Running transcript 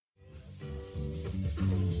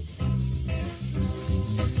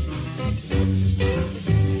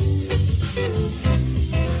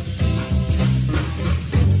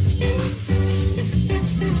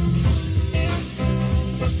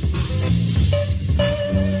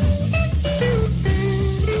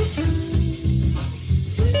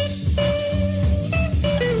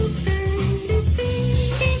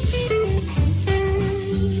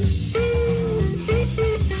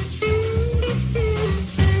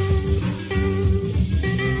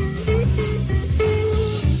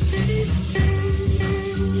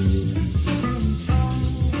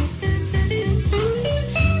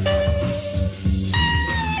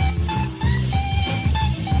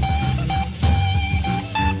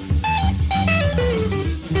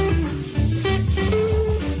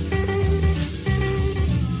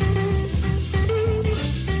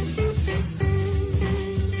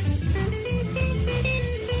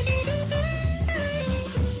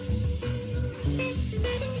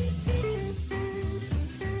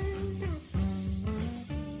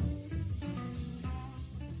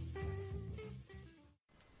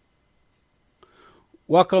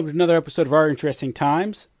Welcome to another episode of Our Interesting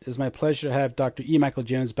Times. It is my pleasure to have Dr. E. Michael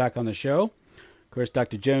Jones back on the show. Of course,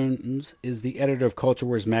 Dr. Jones is the editor of Culture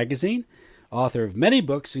Wars magazine, author of many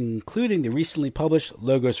books, including the recently published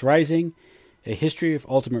Logos Rising, A History of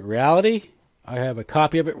Ultimate Reality. I have a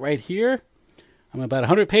copy of it right here. I'm about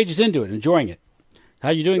 100 pages into it, enjoying it. How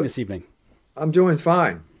are you doing this evening? I'm doing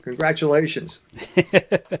fine. Congratulations.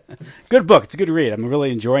 Good book. It's a good read. I'm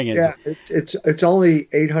really enjoying it. Yeah, it's only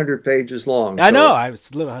 800 pages long. I know. I was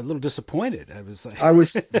a little disappointed. I was like, I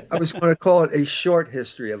was going to call it a short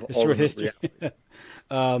history of short history.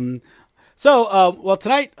 Reality. Well,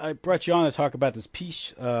 tonight I brought you on to talk about this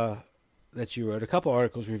piece that you wrote, a couple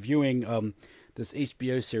articles reviewing this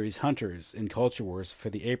HBO series Hunters in Culture Wars for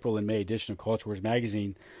the April and May edition of Culture Wars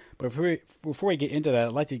magazine. But before we get into that,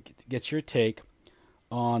 I'd like to get your take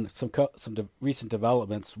on some recent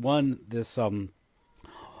developments. One, this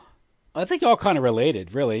I think all kind of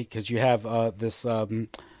related, really, because you have this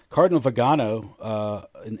Cardinal Vigano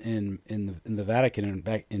in the Vatican and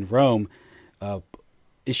back in Rome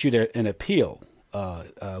issued an appeal,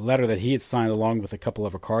 a letter that he had signed along with a couple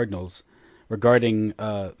of cardinals regarding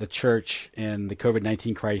the church and the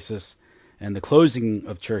COVID-19 crisis and the closing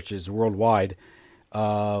of churches worldwide,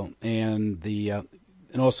 and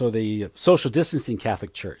also the social distancing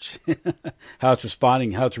Catholic Church, how it's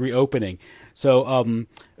responding, how it's reopening. So,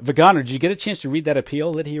 Vigano, did you get a chance to read that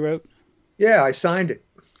appeal that he wrote? Yeah, I signed it.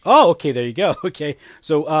 Oh, okay, there you go. Okay,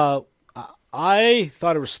 so I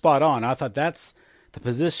thought it was spot on. I thought that's the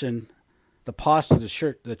position, the posture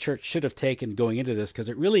the church should have taken going into this, because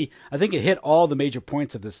I think it hit all the major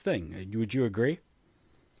points of this thing. Would you agree?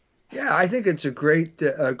 Yeah, I think it's a great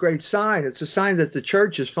sign. It's a sign that the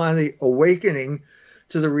church is finally awakening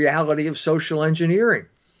to the reality of social engineering.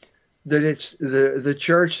 That it's the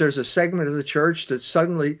church, there's a segment of the church that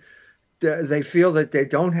suddenly they feel that they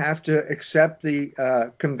don't have to accept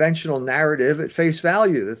the conventional narrative at face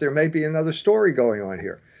value, that there may be another story going on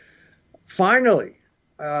here. Finally,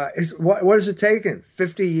 what has it taken?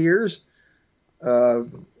 50 years? Not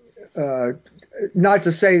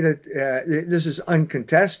to say that this is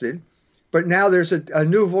uncontested, but now there's a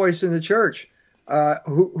new voice in the church.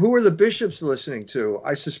 Who are the bishops listening to?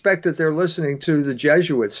 I suspect that they're listening to the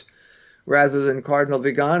Jesuits rather than Cardinal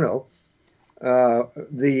Vigano.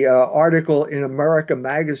 The article in America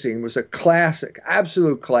Magazine was a classic,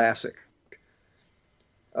 absolute classic.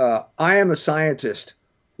 I am a scientist.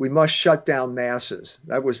 We must shut down masses.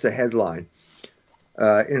 That was the headline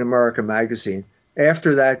in America Magazine.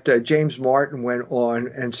 After that, James Martin went on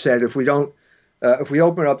and said, if we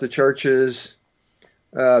open up the churches,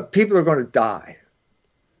 people are going to die.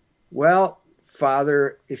 Well,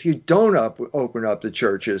 Father, if you don't open up the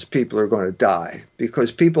churches, people are going to die,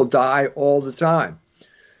 because people die all the time.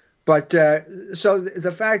 But so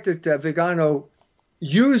the fact that Vigano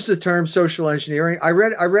used the term social engineering, I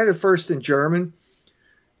read it first in German,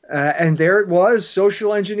 and there it was,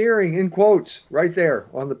 social engineering in quotes right there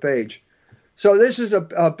on the page. So this is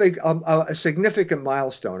a significant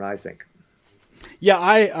milestone, I think.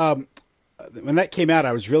 Yeah, when that came out,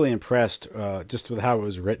 I was really impressed just with how it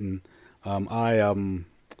was written. I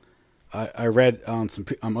read on some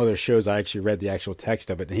other shows. I actually read the actual text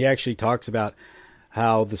of it, and he actually talks about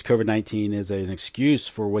how this COVID-19 is an excuse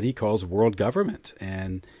for what he calls world government,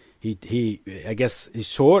 and I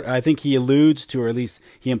think he alludes to, or at least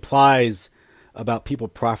he implies, about people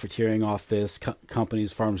profiteering off this,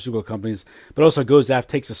 companies, pharmaceutical companies, but also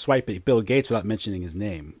takes a swipe at Bill Gates without mentioning his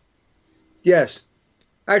name. Yes.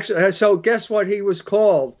 Actually, so guess what he was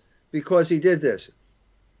called because he did this?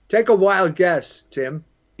 Take a wild guess, Tim.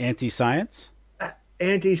 Anti-science?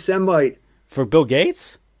 Anti-Semite. For Bill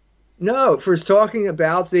Gates? No, for talking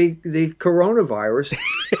about the coronavirus.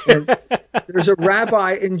 And there's a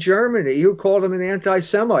rabbi in Germany who called him an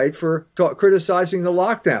anti-Semite for criticizing the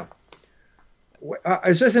lockdown.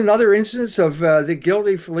 Is this another instance of the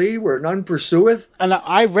guilty flee where none pursueth? And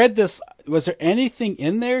I read this. Was there anything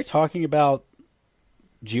in there talking about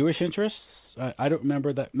Jewish interests? I don't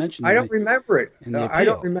remember that mentioned. I don't remember it.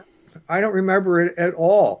 I don't remember it at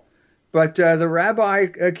all. But the rabbi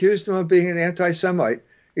accused him of being an anti-Semite.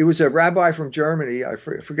 He was a rabbi from Germany. I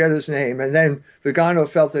forget his name. And then Vigano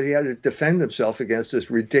felt that he had to defend himself against this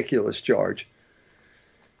ridiculous charge.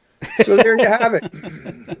 So there you have it.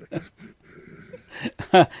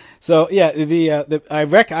 So yeah,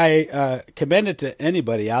 I commend it to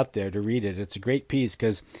anybody out there to read it. It's a great piece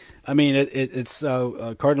because, I mean, it's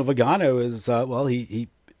Cardinal Vigano is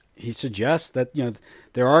he suggests that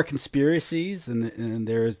there are conspiracies and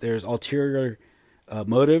there's ulterior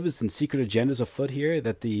motives and secret agendas afoot here.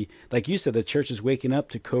 That like you said, the church is waking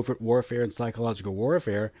up to covert warfare and psychological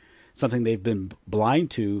warfare something they've been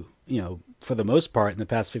blind to, for the most part in the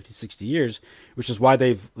past 50, 60 years, which is why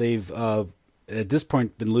they've at this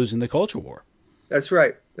point been losing the culture war. That's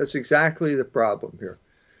right. That's exactly the problem here.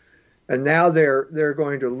 And now they're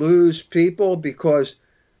going to lose people because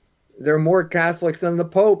they're more Catholic than the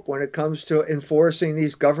Pope when it comes to enforcing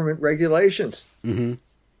these government regulations. Mm-hmm.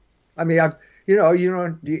 I mean, you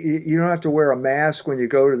don't have to wear a mask when you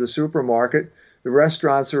go to the supermarket. The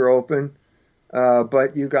restaurants are open,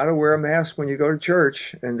 but you got to wear a mask when you go to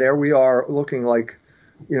church. And there we are, looking like,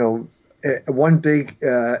 one big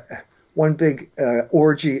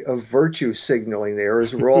orgy of virtue signaling there,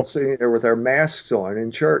 as we're all sitting there with our masks on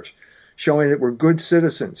in church, showing that we're good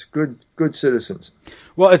citizens, good citizens.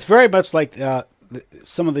 Well, it's very much like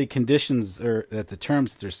some of the conditions or the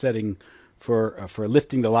terms that they're setting for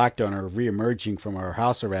lifting the lockdown or reemerging from our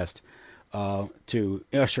house arrest to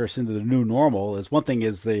usher us into the new normal. Is one thing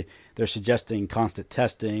is they're suggesting constant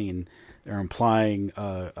testing, and they're implying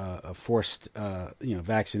forced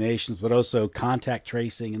vaccinations, but also contact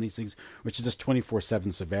tracing and these things, which is just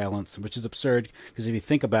 24/7 surveillance, which is absurd because if you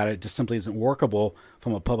think about it, it just simply isn't workable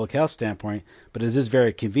from a public health standpoint. But it is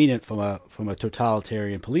very convenient from a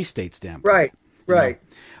totalitarian police state standpoint. Right. Right.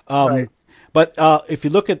 But if you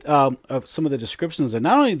look at some of the descriptions of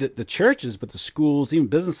not only the churches, but the schools, even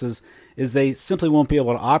businesses, is they simply won't be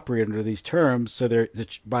able to operate under these terms. So they're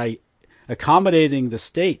by accommodating the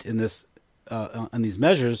state in this in these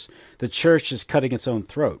measures, the church is cutting its own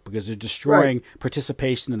throat because they're destroying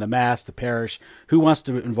participation in the mass, the parish. Who wants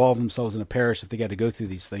to involve themselves in a parish if they got to go through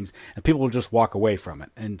these things? And people will just walk away from it.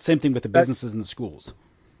 And same thing with the businesses and the schools.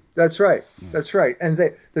 That's right. That's right. And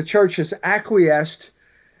the church has acquiesced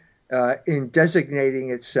in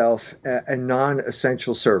designating itself a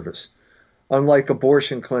non-essential service, unlike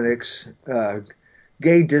abortion clinics,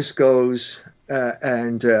 gay discos,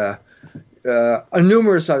 and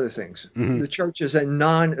numerous other things. Mm-hmm. The church is a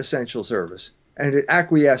non-essential service, and it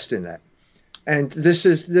acquiesced in that. And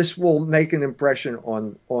this will make an impression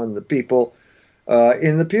on the people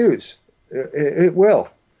in the pews. It will.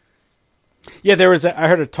 Yeah, I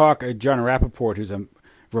heard a talk, John Rappaport, who's a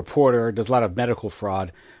reporter, does a lot of medical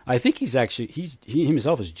fraud. I think he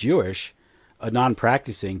himself is Jewish,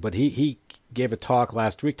 non-practicing, but he gave a talk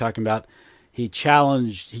last week talking about, he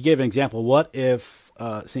gave an example. What if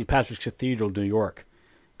St. Patrick's Cathedral, New York,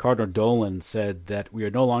 Cardinal Dolan said that we are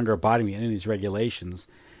no longer abiding by any of these regulations,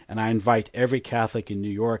 and I invite every Catholic in New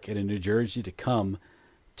York and in New Jersey to come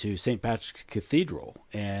to St. Patrick's Cathedral.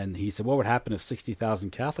 And he said, what would happen if 60,000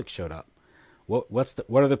 Catholics showed up? What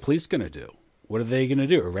are the police going to do? What are they going to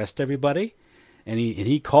do? Arrest everybody? And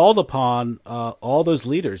he called upon all those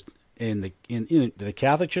leaders in the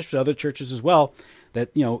Catholic Church, but other churches as well,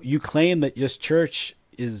 that you claim that this church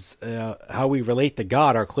is how we relate to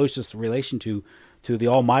God, our closest relation to the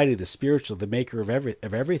Almighty, the spiritual, the Maker of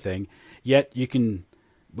everything. Yet you can,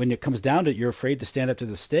 when it comes down to it, you're afraid to stand up to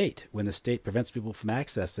the state when the state prevents people from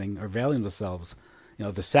accessing or availing themselves,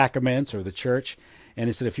 the sacraments or the church. And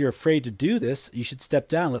he said, if you're afraid to do this, you should step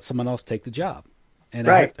down, let someone else take the job. And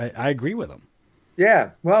right. I agree with him.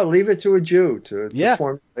 Yeah, well, leave it to a Jew to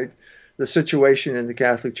formulate the situation in the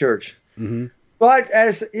Catholic Church. Mm-hmm. But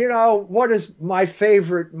as you know, what is my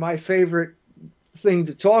favorite thing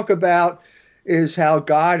to talk about is how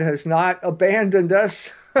God has not abandoned us.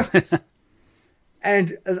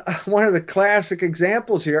 And one of the classic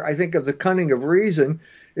examples here, I think, of the cunning of reason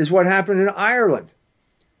is what happened in Ireland.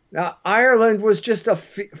 Now, Ireland was just a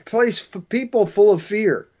place for people full of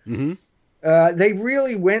fear. Mm-hmm. They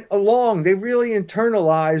really went along. They really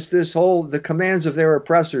internalized the commands of their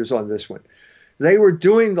oppressors on this one. They were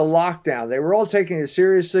doing the lockdown. They were all taking it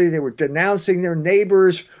seriously. They were denouncing their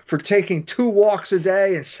neighbors for taking 2 walks a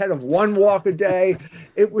day instead of 1 walk a day.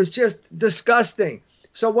 It was just disgusting.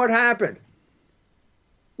 So what happened?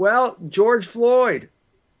 Well, George Floyd.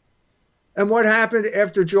 And what happened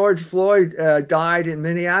after George Floyd died in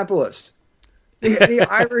Minneapolis? The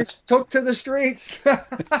Irish took to the streets.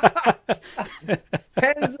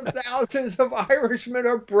 Tens of thousands of Irishmen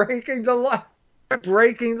are breaking the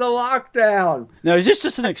lockdown. Now, is this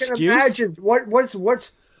just an excuse? Imagine what's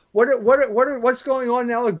going on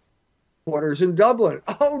now at quarters in Dublin.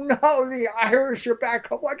 Oh no, the Irish are back.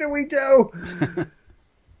 What do we do?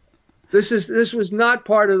 This was not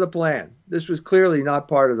part of the plan. This was clearly not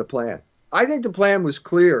part of the plan. I think the plan was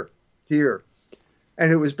clear here.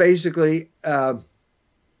 And it was basically,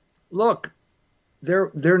 look,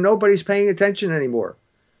 nobody's paying attention anymore.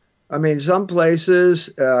 I mean, some places,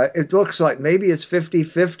 it looks like maybe it's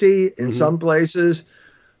 50-50 in some places,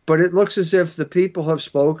 but it looks as if the people have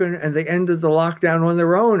spoken and they ended the lockdown on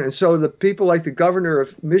their own. And so the people like the governor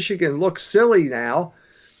of Michigan look silly now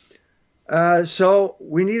So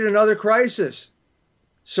we need another crisis.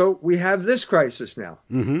 So we have this crisis now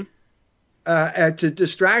Mm-hmm. to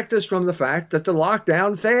distract us from the fact that the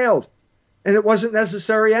lockdown failed and it wasn't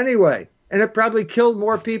necessary anyway. And it probably killed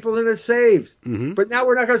more people than it saved. Mm-hmm. But now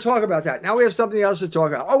we're not going to talk about that. Now we have something else to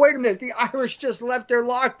talk about. Oh, wait a minute. The Irish just left their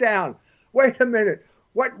lockdown. Wait a minute.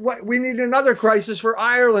 What? We need another crisis for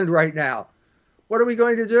Ireland right now. What are we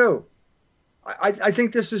going to do? I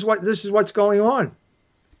think this is what's going on.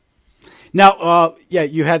 Now, yeah,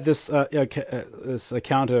 you had this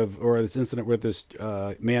account of, or this incident where this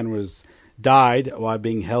man was died while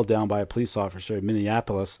being held down by a police officer in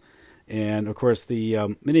Minneapolis, and of course,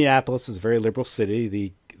 the Minneapolis is a very liberal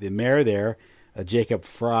city. The mayor there, Jacob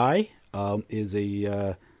Fry, is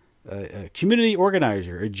a community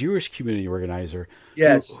organizer, a Jewish community organizer,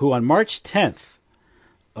 Yes. who on March 10th,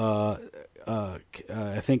 I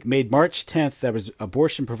think made March 10th, that was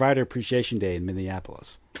Abortion Provider Appreciation Day in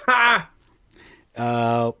Minneapolis. Ha!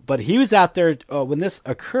 But he was out there when this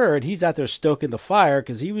occurred. He's out there stoking the fire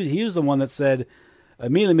because he was the one that said,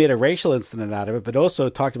 immediately made a racial incident out of it, but also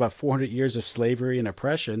talked about 400 years of slavery and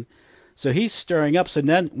oppression. So he's stirring up. So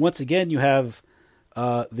then once again you have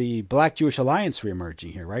the Black Jewish Alliance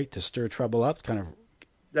reemerging here, right, to stir trouble up, kind of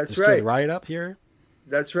That's to stir right. the riot up here.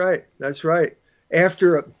 That's right. That's right.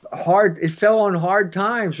 After it fell on hard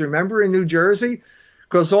times. Remember in New Jersey,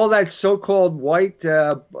 because all that so-called white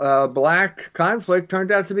black conflict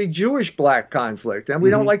turned out to be Jewish black conflict, and we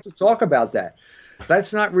don't like to talk about that.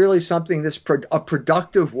 That's not really something that's a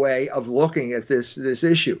productive way of looking at this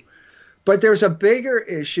issue. But there's a bigger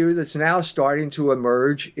issue that's now starting to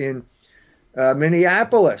emerge in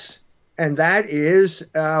Minneapolis, and that is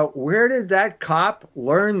where did that cop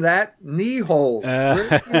learn that knee hold? Where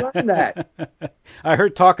did he learn that? I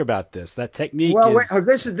heard talk about this. That technique Well, is...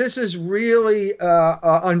 this is really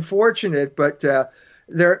unfortunate, but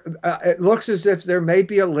it looks as if there may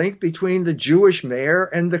be a link between the Jewish mayor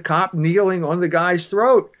and the cop kneeling on the guy's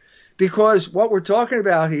throat, because what we're talking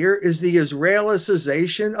about here is the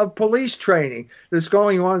Israelicization of police training that's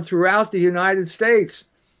going on throughout the United States.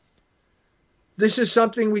 This is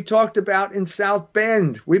something we talked about in South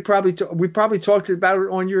Bend. We probably talked about it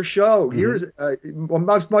on your show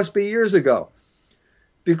must be years ago,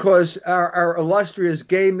 because our illustrious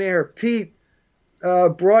gay mayor Pete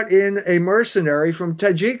brought in a mercenary from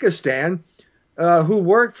Tajikistan who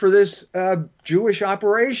worked for this Jewish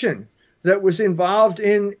operation that was involved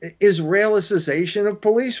in Israelicization of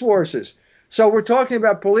police forces. So we're talking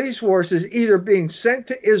about police forces either being sent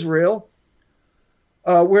to Israel,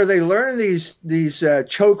 where they learn these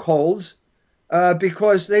chokeholds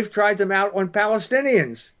because they've tried them out on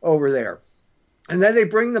Palestinians over there, and then they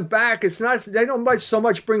bring them back. They don't so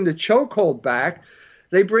much bring the chokehold back.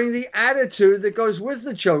 They bring the attitude that goes with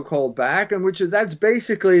the chokehold back, and that's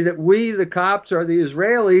basically that we, the cops, are the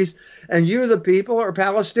Israelis, and you, the people, are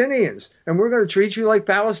Palestinians, and we're going to treat you like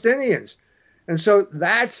Palestinians. And so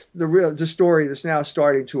that's the story that's now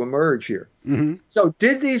starting to emerge here. Mm-hmm. So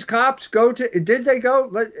did these cops did they go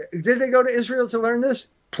to Israel to learn this?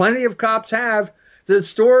 Plenty of cops have. The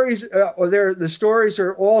stories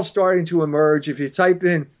are all starting to emerge. If you type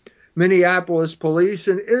in Minneapolis police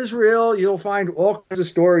in Israel, you'll find all kinds of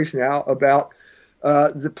stories now about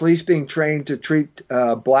the police being trained to treat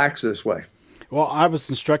blacks this way. Well, I was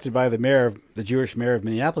instructed by the Jewish mayor of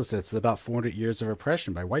Minneapolis that it's about 400 years of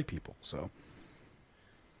oppression by white people. So,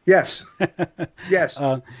 yes, yes.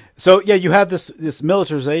 So yeah, you have this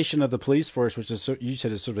militarization of the police force, which is, you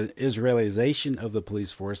said, is sort of an Israelization of the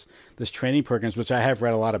police force. This training programs, which I have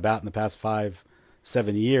read a lot about in the past 5-7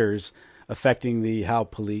 years, affecting the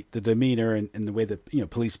demeanor and the way that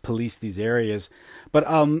police these areas. But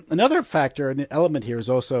another factor, an element here is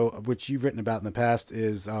also, which you've written about in the past,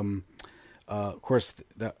 is of course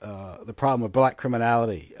the problem of black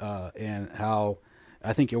criminality and how,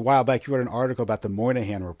 I think a while back you wrote an article about the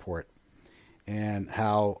Moynihan Report, and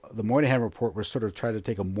how the Moynihan Report was sort of trying to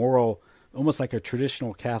take a moral, almost like a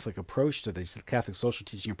traditional Catholic approach to this, Catholic social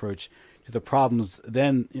teaching approach to the problems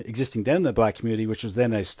then existing in the black community, which was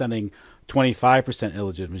then a stunning 25%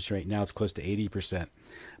 illegitimacy rate. Now it's close to 80%.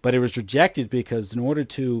 But it was rejected because in order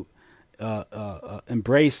to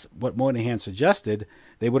embrace what Moynihan suggested,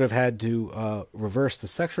 they would have had to reverse the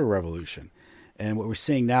sexual revolution. And what we're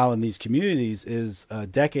seeing now in these communities is a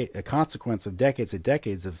consequence of decades and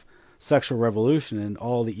decades of sexual revolution and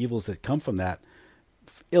all the evils that come from that.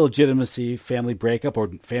 Illegitimacy, family breakup, or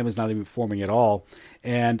families not even forming at all.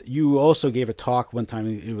 And you also gave a talk one time.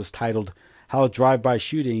 It was titled "How Drive-By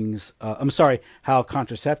Shootings." How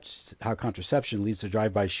contraception leads to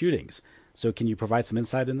drive-by shootings. So, can you provide some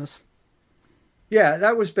insight in this? Yeah,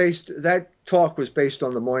 that talk was based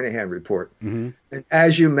on the Moynihan Report. Hmm. And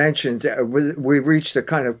as you mentioned, we reached a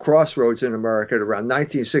kind of crossroads in America at around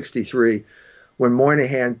 1963 when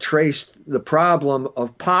Moynihan traced the problem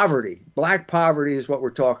of poverty. Black poverty is what we're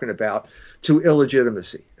talking about, to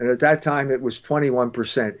illegitimacy. And at that time, it was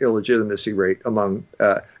 21% illegitimacy rate and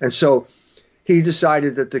so he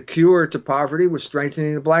decided that the cure to poverty was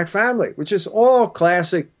strengthening the black family, which is all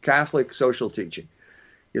classic Catholic social teaching.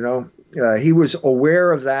 He was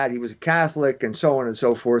aware of that. He was a Catholic and so on and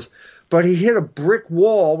so forth. But he hit a brick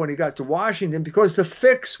wall when he got to Washington because the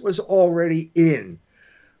fix was already in.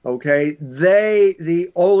 Okay.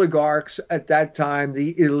 The oligarchs at that time,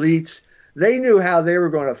 the elites, they knew how they were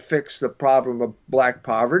going to fix the problem of black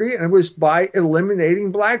poverty, and it was by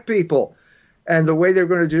eliminating black people. And the way they're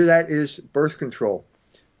going to do that is birth control.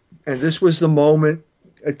 And this was the moment.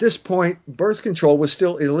 At this point, birth control was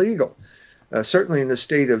still illegal. Certainly in the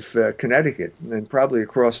state of Connecticut and probably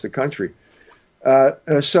across the country.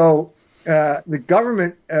 So the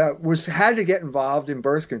government had to get involved in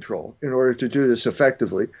birth control in order to do this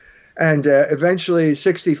effectively. And eventually,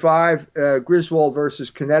 65, Griswold versus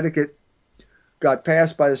Connecticut got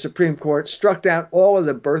passed by the Supreme Court, struck down all of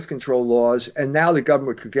the birth control laws, and now the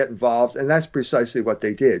government could get involved, and that's precisely what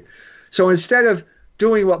they did. So instead of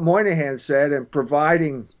doing what Moynihan said and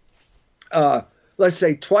providing let's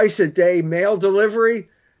say twice a day mail delivery.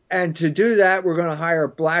 And to do that, we're going to hire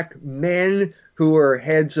black men who are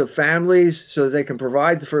heads of families so they can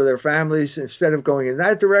provide for their families. Instead of going in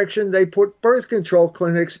that direction, they put birth control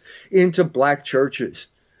clinics into black churches.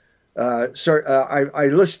 I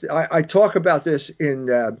talk about this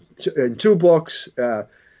in two books.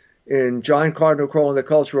 In John Cardinal Kroll and the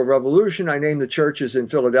Cultural Revolution, I named the churches in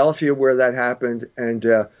Philadelphia where that happened, and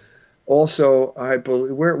also, I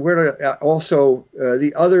believe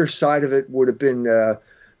the other side of it would have been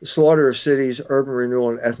Slaughter of Cities, Urban Renewal,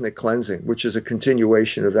 and Ethnic Cleansing, which is a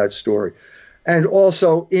continuation of that story. And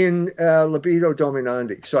also in Libido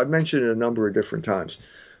Dominandi. So I've mentioned it a number of different times.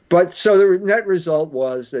 But so the net result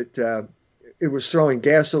was that it was throwing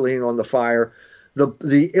gasoline on the fire.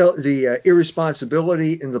 The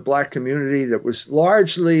irresponsibility in the black community that was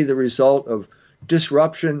largely the result of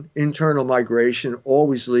disruption, internal migration,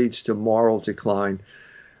 always leads to moral decline,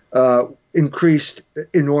 increased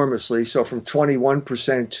enormously. So from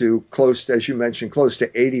 21% to close to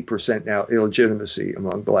 80% now illegitimacy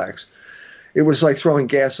among blacks. It was like throwing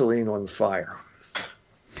gasoline on the fire.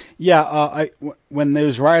 Yeah, when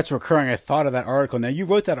those riots were occurring, I thought of that article. Now, you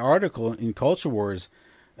wrote that article in Culture Wars.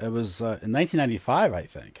 It was in 1995, I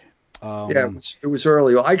think. Yeah, it was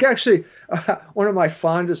early. I actually, one of my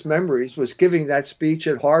fondest memories was giving that speech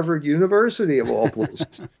at Harvard University, of all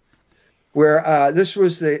places, where this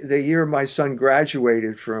was the year my son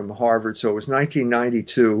graduated from Harvard. So it was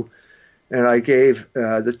 1992. And I gave,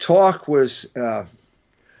 the talk was, I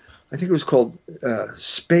think it was called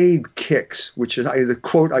Spade Kicks, which is the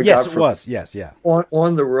quote I got from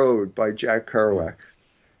On the Road by Jack Kerouac.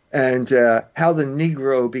 And how the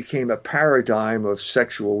Negro became a paradigm of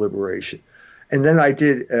sexual liberation. And then I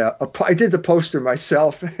did the poster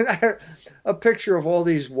myself, and I had a picture of all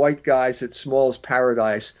these white guys at Small's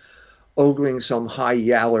Paradise ogling some high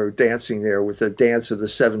yaller dancing there with the dance of the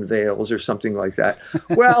Seven Veils or something like that.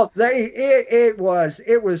 Well, it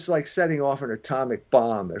was like setting off an atomic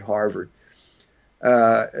bomb at Harvard.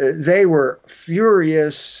 They were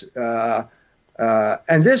furious.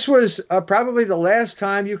 And this was probably the last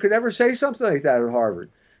time you could ever say something like that at Harvard.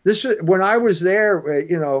 When I was there,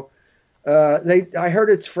 I heard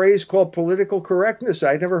its phrase called political correctness.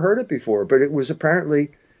 I'd never heard it before, but it was apparently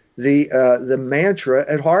the mantra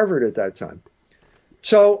at Harvard at that time.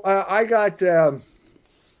 So I got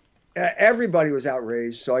everybody was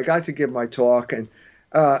outraged. So I got to give my talk, and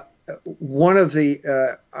one of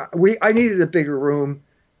I needed a bigger room.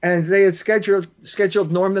 And they had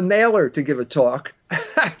scheduled Norman Mailer to give a talk.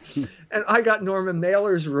 And I got Norman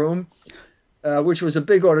Mailer's room, which was a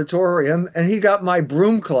big auditorium, and he got my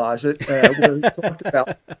broom closet where he talked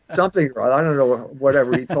about something or other. I don't know,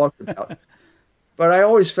 whatever he talked about. But I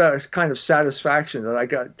always felt kind of satisfaction that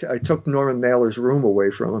I took Norman Mailer's room away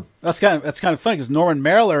from him. That's kind of funny because Norman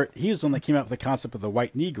Mailer, he was the one that came up with the concept of the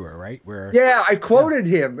white Negro, right? Yeah, I quoted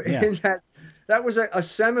him in that. That was a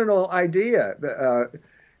seminal idea.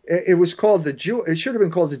 It was called it should have been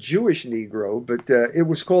called the Jewish Negro, but it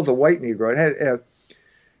was called the white Negro. It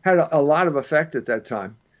had a lot of effect at that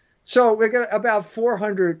time. So we got about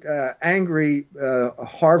 400 angry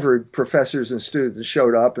Harvard professors and students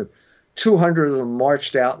showed up, and 200 of them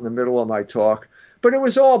marched out in the middle of my talk. But it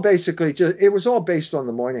was all basically it was all based on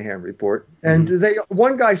the Moynihan report. And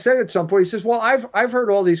one guy said at some point, he says, well, I've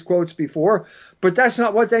heard all these quotes before, but that's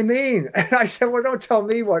not what they mean. And I said, well, don't tell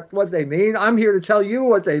me what they mean. I'm here to tell you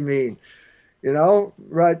what they mean,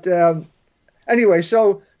 But anyway,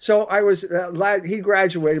 so I was, he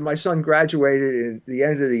graduated, my son graduated at the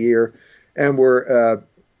end of the year, and we're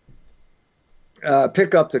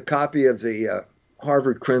pick up the copy of the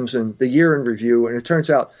Harvard Crimson, the year in review. And it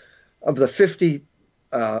turns out of the 50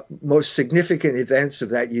 most significant events of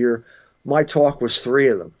that year, my talk was 3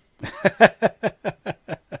 of them.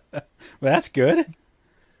 Well, that's good.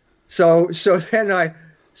 So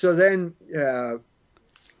then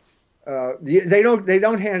they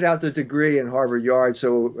don't hand out the degree in Harvard Yard.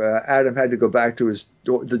 So Adam had to go back to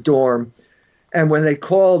the dorm, and when they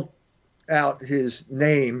called out his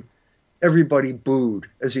name, everybody booed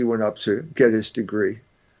as he went up to get his degree.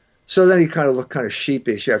 So then he kind of looked kind of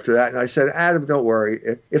sheepish after that. And I said, Adam, don't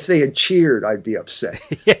worry. If they had cheered, I'd be upset.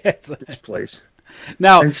 Yes. This place.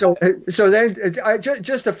 Now, and so then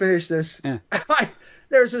just to finish this, yeah.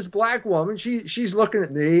 There's this black woman. She's looking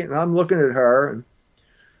at me and I'm looking at her.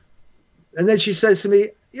 And then she says to me,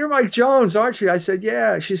 you're Mike Jones, aren't you? I said,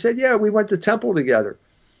 yeah. She said, yeah, we went to Temple together.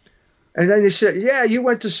 And then she said, yeah, you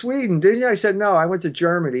went to Sweden, didn't you? I said, no, I went to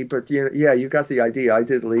Germany. But, yeah, you got the idea. I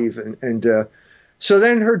did leave. And so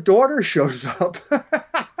then her daughter shows up.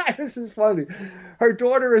 This is funny. Her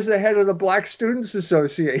daughter is the head of the Black Students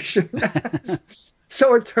Association.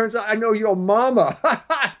 So it turns out I know your mama.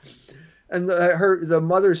 And the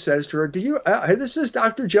mother says to her, this is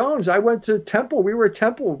Dr. Jones. I went to Temple. We were at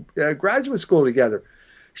Temple graduate school together.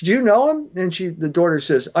 Do you know him? And the daughter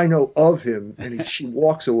says, I know of him. And she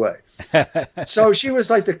walks away. So she was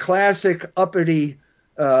like the classic uppity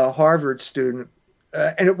Harvard student.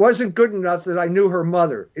 And it wasn't good enough that I knew her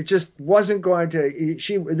mother. It just wasn't going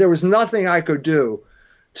to, there was nothing I could do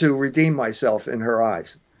to redeem myself in her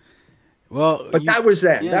eyes. Well, but that was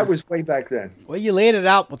then. Yeah. That was way back then. Well, you laid it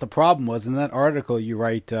out what the problem was in that article you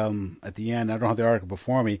write at the end. I don't have the article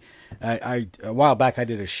before me. A while back I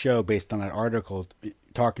did a show based on that article,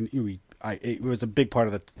 talking. It was a big part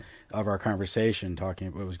of our conversation, talking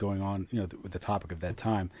about what was going on, with the topic of that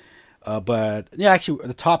time. But yeah, actually,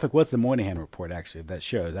 the topic was the Moynihan report. Actually, of that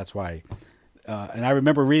show. That's why. And I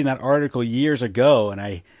remember reading that article years ago, and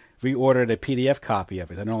I reordered a PDF copy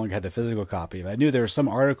of it. I no longer had the physical copy of it. I knew there was some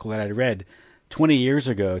article that I read 20 or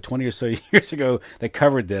so years ago that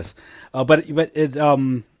covered this. But it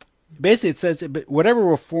basically it says, but whatever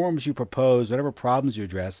reforms you propose, whatever problems you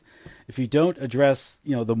address, if you don't address,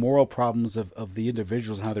 the moral problems of the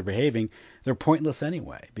individuals and how they're behaving, they're pointless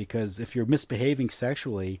anyway. Because if you're misbehaving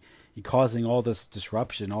sexually, you're causing all this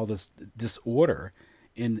disruption, all this disorder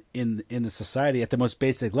in the society at the most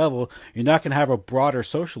basic level. You're not going to have a broader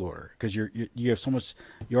social order because you have so much,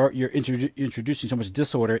 you're introducing so much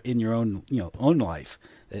disorder in your own life.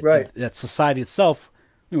 Right. That society itself,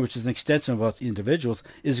 which is an extension of us individuals,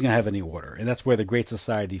 isn't going to have any order, and that's where the Great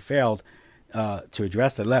Society failed to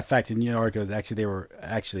address that. In fact, in your article, they were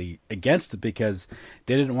actually against it because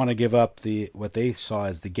they didn't want to give up what they saw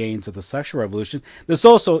as the gains of the sexual revolution. This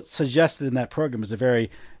also suggested in that program is a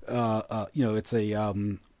very it's a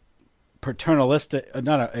paternalistic,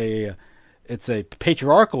 it's a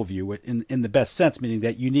patriarchal view in the best sense, meaning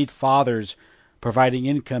that you need fathers providing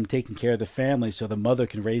income, taking care of the family so the mother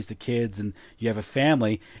can raise the kids and you have a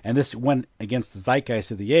family. And this went against the zeitgeist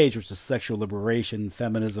of the age, which is sexual liberation,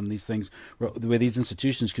 feminism, these things, where these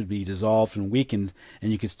institutions could be dissolved and weakened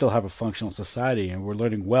and you could still have a functional society. And we're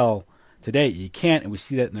learning well today you can't, and we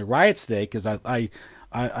see that in the riots today, because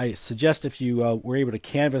I suggest if you were able to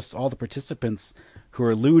canvass all the participants who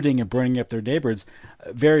are looting and burning up their neighborhoods,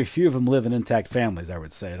 very few of them live in intact families, I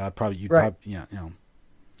would say. And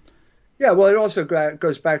Yeah, well, it also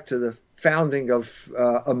goes back to the founding of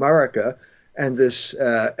America and this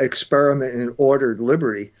experiment in ordered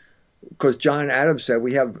liberty, because John Adams said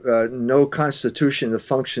we have no constitution that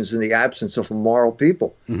functions in the absence of a moral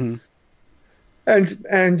people. Mm-hmm.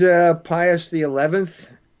 And Pius XI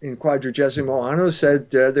in Quadragesimo Anno said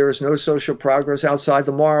there is no social progress outside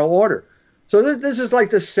the moral order. So this is like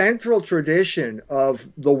the central tradition of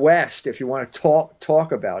the West, if you want to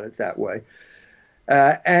talk about it that way.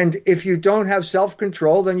 And if you don't have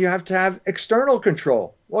self-control, then you have to have external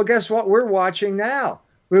control. Well, guess what we're watching now?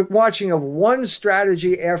 We're watching one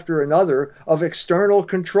strategy after another of external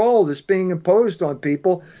control that's being imposed on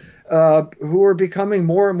people who are becoming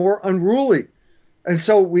more and more unruly. And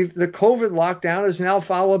so the COVID lockdown is now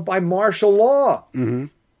followed by martial law. Mm-hmm.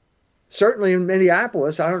 Certainly in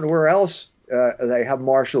Minneapolis. I don't know where else they have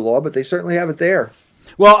martial law, but they certainly have it there.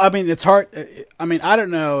 Well, I mean, it's hard. I mean, I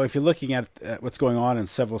don't know if you're looking at what's going on in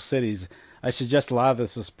several cities. I suggest a lot of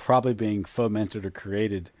this is probably being fomented or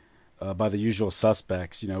created by the usual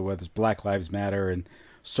suspects. You know, whether it's Black Lives Matter and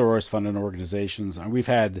Soros-funded organizations. And we've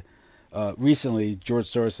had recently George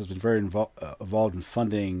Soros has been very involved in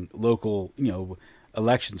funding local,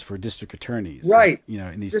 elections for district attorneys. Right.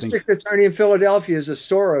 In these District things. attorney in Philadelphia is a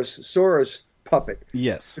Soros puppet.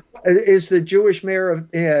 Yes. Is the Jewish mayor of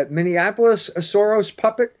Minneapolis a Soros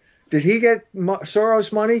puppet? Did he get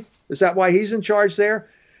Soros money? Is that why he's in charge there?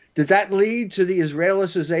 Did that lead to the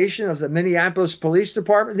Israelicization of the Minneapolis Police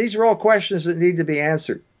Department? These are all questions that need to be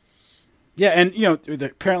answered. Yeah, and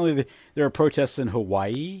apparently there are protests in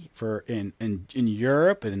Hawaii, in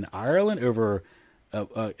Europe and in Ireland over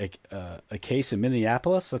a case in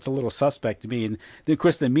Minneapolis. That's a little suspect to me. And then, of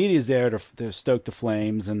course, the media is there to stoke the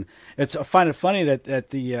flames. And I find it funny that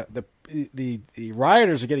the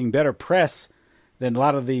rioters are getting better press than a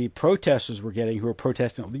lot of the protesters were getting, who were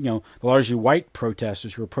protesting. The largely white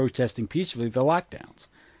protesters who were protesting peacefully the lockdowns.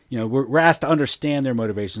 We're asked to understand their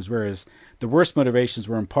motivations, whereas the worst motivations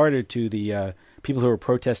were imparted to the people who were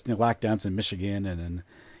protesting the lockdowns in Michigan and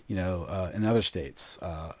in other states.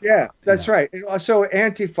 Yeah, that's right. So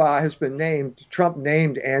Antifa has been named. Trump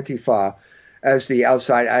named Antifa as the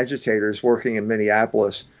outside agitators working in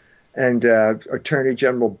Minneapolis. And Attorney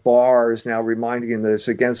General Barr is now reminding him that it's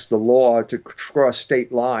against the law to cross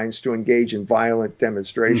state lines to engage in violent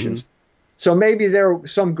demonstrations. Mm-hmm. So maybe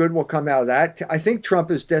some good will come out of that. I think Trump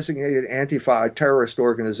has designated Antifa a terrorist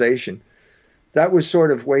organization. That was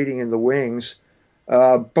sort of waiting in the wings.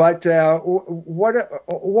 But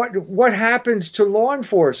what happens to law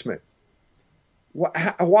enforcement?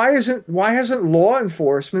 Why hasn't law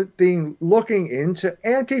enforcement been looking into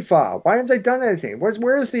Antifa? Why haven't they done anything?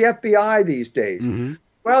 Where is the FBI these days? Mm-hmm.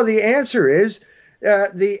 Well, the answer is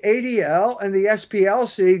the ADL and the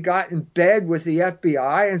SPLC got in bed with the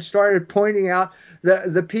FBI and started pointing out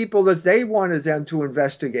the people that they wanted them to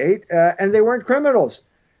investigate, and they weren't criminals.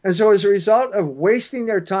 And so as a result of wasting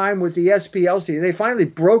their time with the SPLC, they finally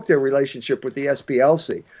broke their relationship with the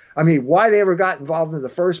SPLC. I mean, why they ever got involved in the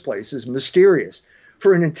first place is mysterious.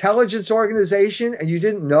 For an intelligence organization and you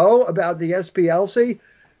didn't know about the SPLC,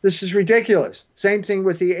 this is ridiculous. Same thing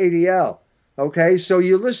with the ADL. Okay, so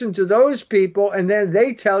you listen to those people and then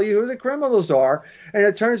they tell you who the criminals are. And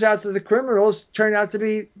it turns out that the criminals turn out to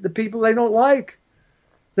be the people they don't like.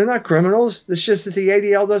 They're not criminals. It's just that the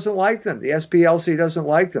ADL doesn't like them. The SPLC doesn't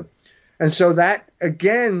like them. And so that,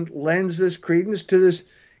 again, lends this credence to this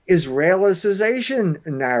Israelicization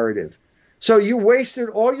narrative. So you wasted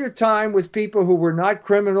all your time with people who were not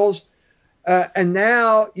criminals, and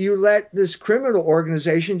now you let this criminal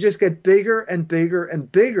organization just get bigger and bigger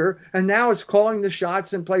and bigger, and now it's calling the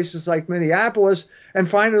shots in places like Minneapolis, and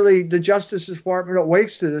finally the Justice Department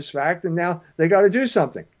awakes to this fact, and now they got to do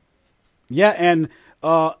something. Yeah, and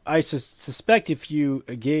I suspect if you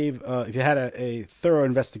had a thorough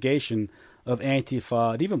investigation of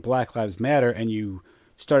Antifa and even Black Lives Matter, and you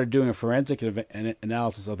started doing a forensic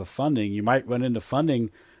analysis of the funding, you might run into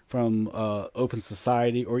funding from Open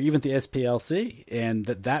Society or even the SPLC, and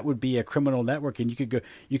that would be a criminal network, and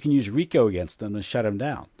you can use RICO against them and shut them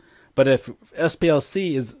down. But if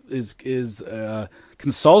SPLC is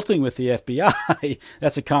consulting with the FBI,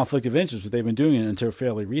 that's a conflict of interest. They've been doing it until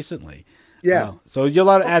fairly recently. Yeah. So you get a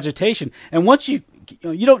lot of agitation, and once you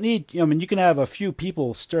don't need. You can have a few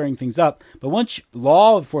people stirring things up, but once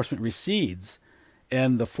law enforcement recedes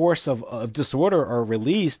and the force of disorder are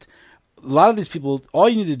released, a lot of these people, all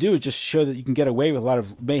you need to do is just show that you can get away with a lot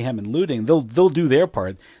of mayhem and looting. They'll do their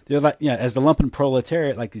part. They're like, as the lumpen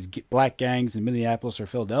proletariat, like these black gangs in Minneapolis or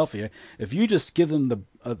Philadelphia. If you just give them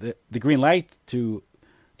the green light to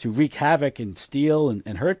wreak havoc and steal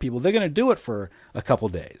and hurt people, they're going to do it for a couple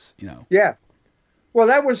days. Yeah. Well,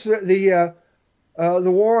 that was the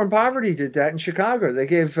War on Poverty did that in Chicago. They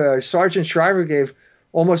gave Sergeant Shriver gave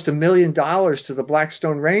almost $1 million to the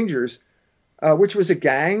Blackstone Rangers, which was a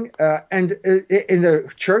gang. And in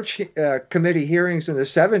the church committee hearings in the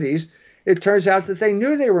 70s, it turns out that they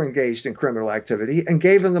knew they were engaged in criminal activity and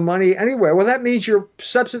gave them the money anyway. Well, that means you're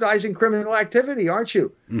subsidizing criminal activity, aren't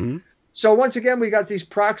you? Mm-hmm. So once again, we got these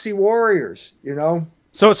proxy warriors,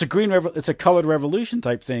 So it's it's a colored revolution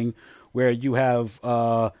type thing where you have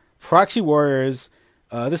proxy warriors.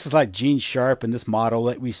 This is like Gene Sharp and this model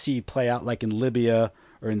that we see play out like in Libya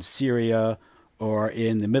or in Syria or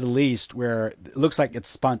in the Middle East, where it looks like it's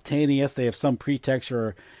spontaneous. They have some pretext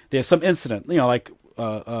or they have some incident, like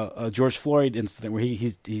George Floyd incident where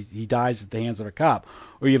he dies at the hands of a cop,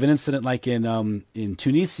 or you have an incident like in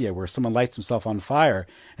Tunisia where someone lights himself on fire,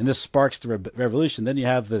 and this sparks the revolution. Then you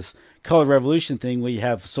have this color revolution thing where you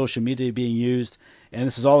have social media being used, and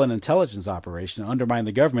this is all an intelligence operation to undermine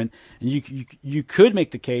the government. And you could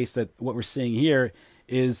make the case that what we're seeing here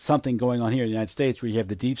is something going on here in the United States where you have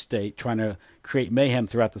the deep state trying to create mayhem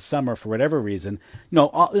throughout the summer for whatever reason.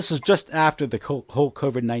 This is just after the whole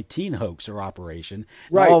COVID-19 hoax or operation.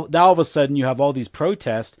 Right. Now all of a sudden you have all these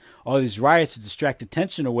protests, all these riots to distract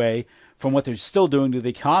attention away from what they're still doing to the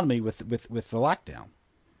economy with the lockdown.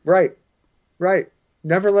 Right.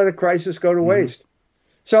 Never let a crisis go to waste.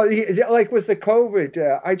 So, like with the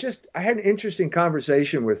COVID, I had an interesting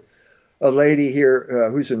conversation with a lady here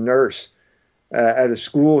who's a nurse at a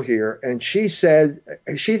school here, and she said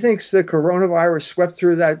she thinks the coronavirus swept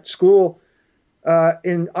through that school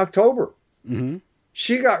in October. Mm-hmm.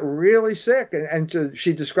 She got really sick, and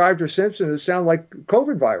she described her symptoms. It sounded like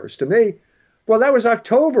COVID virus to me. Well, that was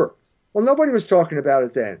October. Well, nobody was talking about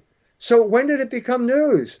it then. So when did it become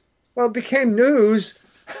news? Well, it became news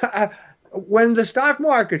when the stock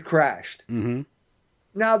market crashed. Mm-hmm.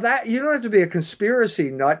 Now that you don't have to be a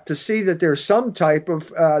conspiracy nut to see that there's some type of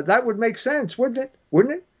that would make sense, wouldn't it?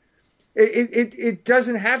 Wouldn't it? It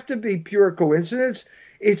doesn't have to be pure coincidence.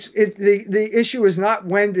 The issue is not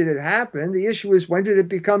when did it happen. The issue is when did it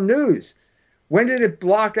become news? When did it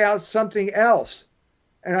block out something else?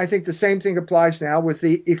 And I think the same thing applies now with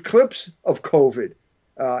the eclipse of COVID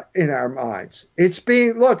in our minds.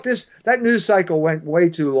 That news cycle went way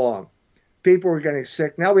too long. People were getting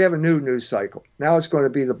sick. Now we have a new news cycle. Now it's going to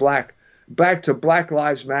be back to Black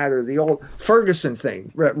Lives Matter, the old Ferguson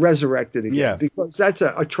thing resurrected again. Yeah. Because that's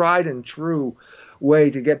a tried and true way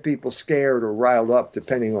to get people scared or riled up,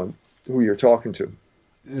 depending on who you're talking to.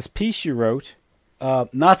 This piece you wrote,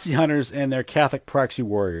 Nazi Hunters and Their Catholic Proxy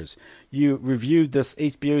Warriors. You reviewed this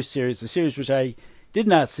HBO series, a series which I did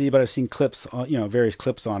not see, but I've seen clips, various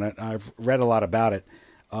clips on it. I've read a lot about it.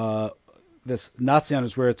 This Nazi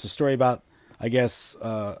Hunters, where it's a story about, I guess,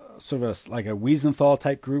 sort of like a Wiesenthal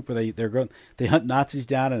type group where they hunt Nazis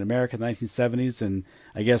down in America in the 1970s and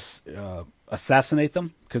I guess assassinate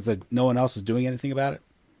them because no one else is doing anything about it.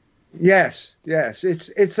 Yes.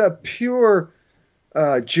 It's a pure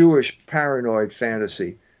Jewish paranoid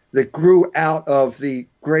fantasy that grew out of the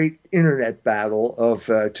great internet battle of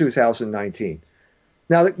 2019.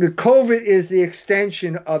 Now, the COVID is the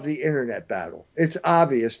extension of the internet battle. It's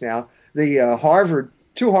obvious now. The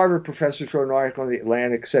two Harvard professors wrote an article in The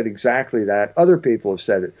Atlantic, said exactly that. Other people have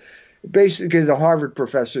said it. Basically, the Harvard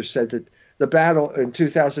professors said that the battle in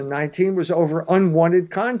 2019 was over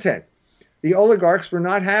unwanted content. The oligarchs were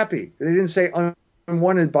not happy. They didn't say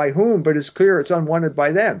unwanted by whom, but it's clear it's unwanted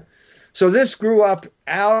by them. So this grew up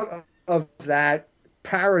out of that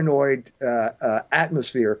paranoid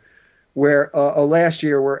atmosphere where last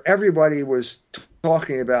year where everybody was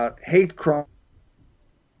talking about hate crime.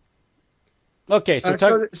 Okay,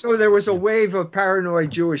 so there was a wave of paranoid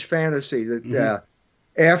Jewish fantasy that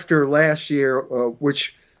after last year,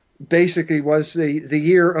 which basically was the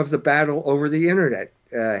year of the battle over the internet,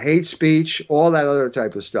 hate speech, all that other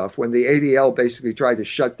type of stuff, when the ADL basically tried to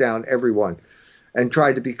shut down everyone and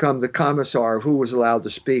tried to become the commissar of who was allowed to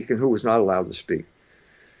speak and who was not allowed to speak.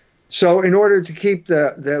 So in order to keep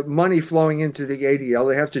the money flowing into the ADL,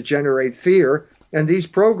 they have to generate fear, and these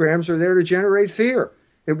programs are there to generate fear.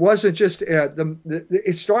 It wasn't just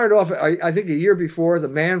it started off, I think, a year before, The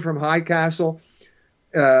Man from High Castle.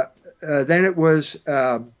 Then it was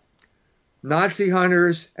Nazi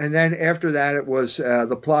Hunters, and then after that it was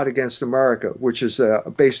The Plot Against America, which is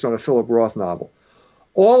based on a Philip Roth novel.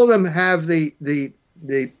 All of them have the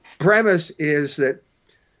premise is that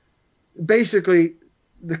basically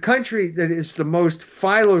the country that is the most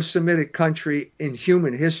philo-Semitic country in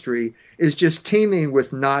human history is just teeming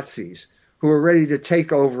with Nazis who are ready to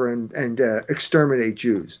take over and exterminate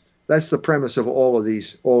Jews. That's the premise of all of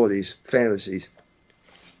these fantasies.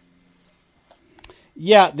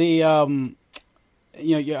 Yeah,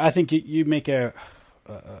 I think you make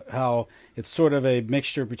how it's sort of a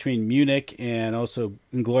mixture between Munich and also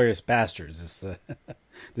Inglourious Basterds.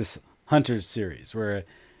 This Hunters series where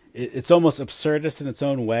it's almost absurdist in its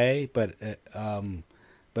own way, but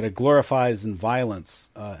it glorifies in violence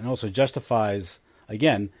and also justifies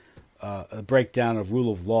again. A breakdown of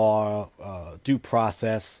rule of law, due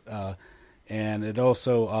process, and it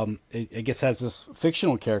also, I guess, has this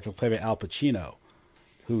fictional character played by Al Pacino,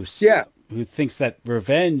 who thinks that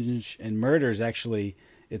revenge and murder is actually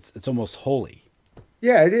it's almost holy.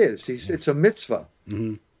 Yeah, it is. It's a mitzvah.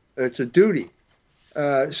 Mm-hmm. It's a duty.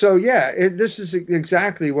 So yeah, this is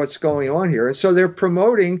exactly what's going on here. And so they're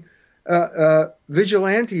promoting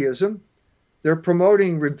vigilantism. They're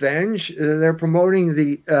promoting revenge. They're promoting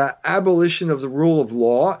the abolition of the rule of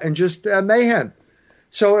law and just mayhem.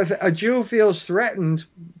 So if a Jew feels threatened,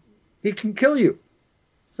 he can kill you.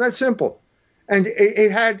 It's that simple. And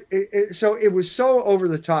so it was so over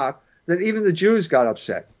the top that even the Jews got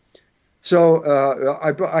upset. So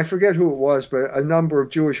I forget who it was, but a number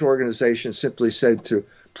of Jewish organizations simply said to,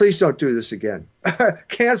 please don't do this again.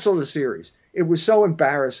 Cancel the series. It was so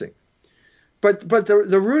embarrassing. But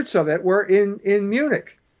the roots of it were in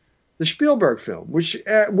Munich, the Spielberg film, which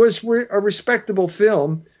was a respectable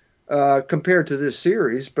film compared to this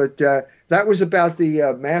series. But that was about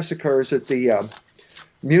the massacres at the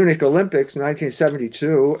Munich Olympics in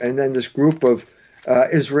 1972. And then this group of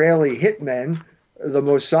Israeli hitmen, the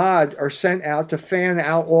Mossad, are sent out to fan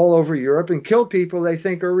out all over Europe and kill people they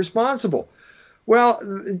think are responsible. Well,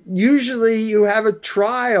 usually you have a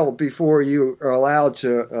trial before you are allowed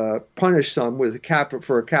to punish some with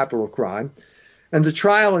for a capital crime. And the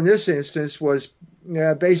trial in this instance was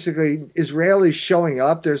basically Israelis showing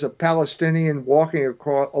up. There's a Palestinian walking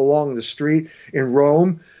along the street in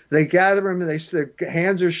Rome. They gather him and their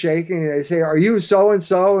hands are shaking and they say, "Are you so and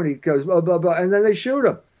so?" And he goes, "Blah, blah, blah," and then they shoot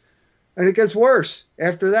him. And it gets worse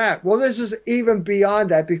after that. Well, this is even beyond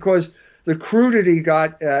that because the crudity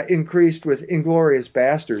got increased with Inglourious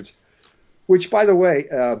Bastards, which, by the way,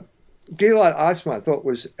 Gilad Atzmon thought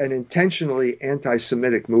was an intentionally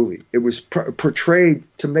anti-Semitic movie. It was portrayed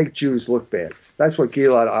to make Jews look bad. That's what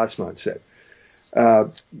Gilad Atzmon said.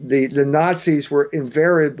 The Nazis were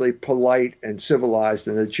invariably polite and civilized,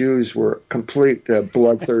 and the Jews were complete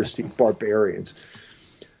bloodthirsty barbarians.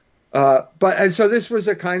 And so this was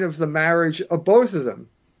a kind of the marriage of both of them.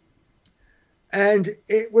 And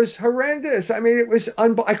it was horrendous. I mean,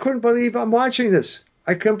 I couldn't believe I'm watching this.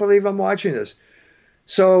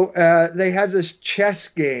 So they have this chess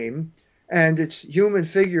game, and it's human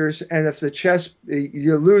figures. And if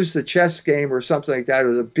you lose the chess game or something like that,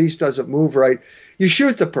 or the piece doesn't move right, you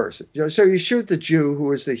shoot the person. So you shoot the Jew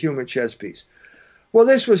who is the human chess piece. Well,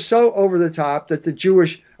 this was so over the top that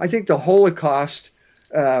I think the Holocaust,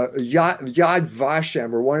 Yad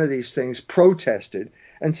Vashem or one of these things, protested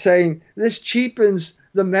and saying this cheapens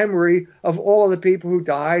the memory of all the people who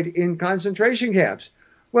died in concentration camps.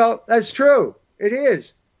 Well, that's true. It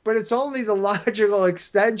is. But it's only the logical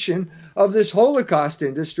extension of this Holocaust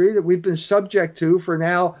industry that we've been subject to for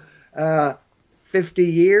now 50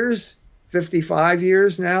 years, 55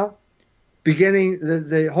 years now. Beginning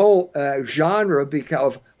the whole genre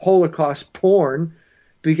of Holocaust porn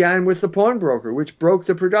began with The Pawnbroker, which broke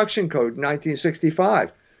the production code in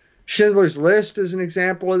 1965. Schindler's List is an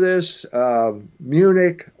example of this,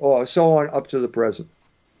 Munich, or so on up to the present.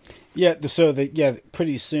 Yeah,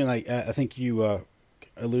 pretty soon, I think you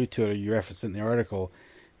allude to it or you referenced it in the article,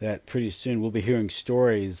 that pretty soon we'll be hearing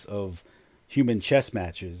stories of human chess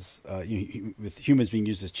matches with humans being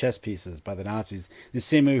used as chess pieces by the Nazis. The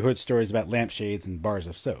same way we heard stories about lampshades and bars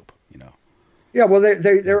of soap, Yeah, well,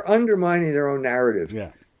 they're undermining their own narrative.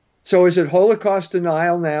 Yeah. So is it Holocaust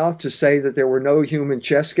denial now to say that there were no human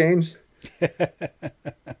chess games?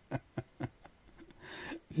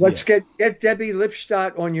 Let's get Debbie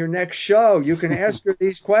Lipstadt on your next show. You can ask her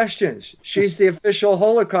these questions. She's the official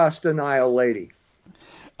Holocaust denial lady.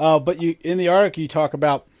 But in the article you talk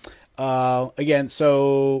about again.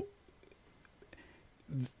 So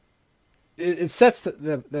it sets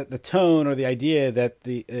the tone or the idea that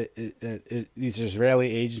these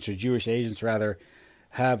Israeli agents or Jewish agents rather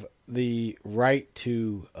have the right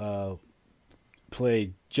to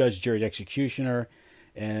play judge, jury, executioner,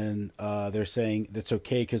 and they're saying that's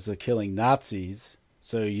okay because they're killing Nazis,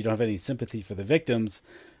 so you don't have any sympathy for the victims.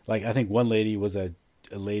 Like I think one lady was a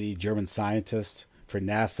lady German scientist for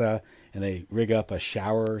NASA, and they rig up a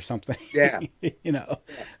shower or something. Yeah,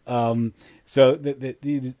 So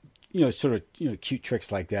the sort of cute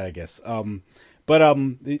tricks like that, I guess. But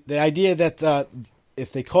the idea that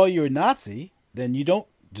if they call you a Nazi, then you don't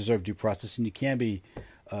deserve due process, and you can be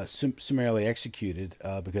summarily executed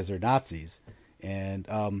because they're Nazis. And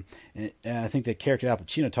I think that character Al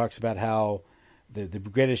Pacino talks about how the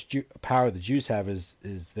greatest power the Jews have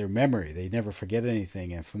is their memory. They never forget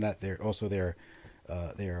anything, and from that, they're also their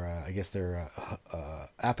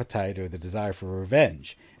appetite or the desire for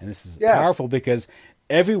revenge. And this is powerful because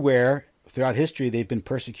everywhere throughout history they've been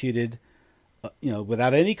persecuted.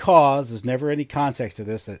 Without any cause. There's never any context to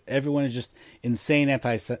this. That everyone is just insane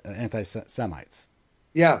anti-Semites.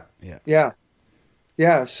 Yeah.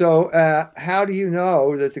 So how do you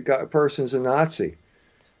know that the person's a Nazi?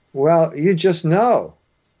 Well, you just know.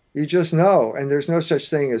 You just know, and there's no such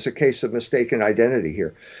thing as a case of mistaken identity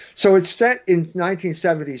here. So it's set in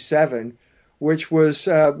 1977, which was,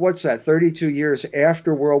 what's that, 32 years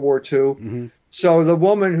after World War II. Hmm. So the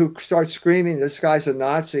woman who starts screaming, "This guy's a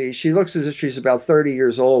Nazi," she looks as if she's about 30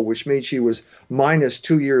 years old, which means she was minus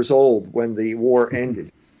 2 years old when the war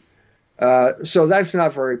ended. So that's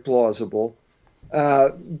not very plausible.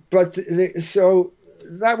 Uh, so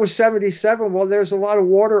that was 77. Well, there's a lot of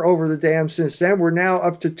water over the dam since then. We're now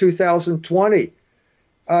up to 2020.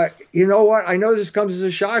 You know what? I know this comes as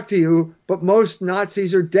a shock to you, but most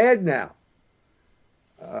Nazis are dead now.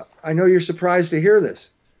 I know you're surprised to hear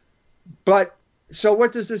this. But so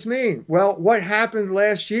what does this mean? Well, what happened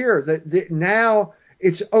last year? That now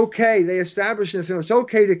it's okay. They established in the film it's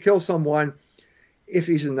okay to kill someone if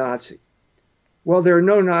he's a Nazi. Well, there are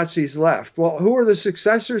no Nazis left. Well, who are the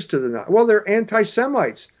successors to the Nazis? Well, they're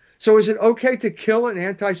anti-Semites. So is it okay to kill an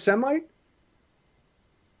anti-Semite?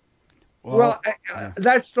 Well, Yeah.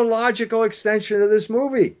 that's the logical extension of this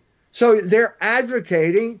movie. So they're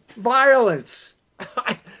advocating violence.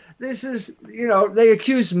 This is, they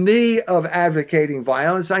accuse me of advocating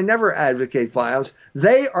violence. I never advocate violence.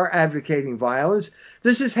 They are advocating violence.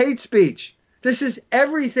 This is hate speech. This is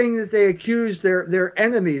everything that they accuse their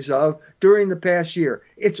enemies of during the past year.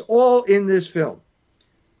 It's all in this film.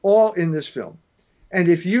 All in this film. And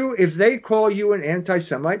if they call you an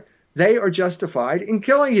anti-Semite, they are justified in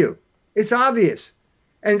killing you. It's obvious.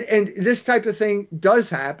 And this type of thing does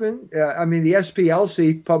happen. I mean, the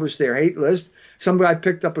SPLC published their hate list. Some guy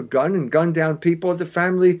picked up a gun and gunned down people at the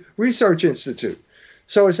Family Research Institute.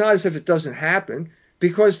 So it's not as if it doesn't happen,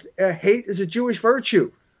 because hate is a Jewish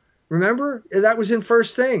virtue. Remember? That was in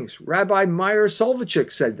First Things. Rabbi Meir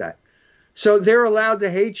Soloveichik said that. So they're allowed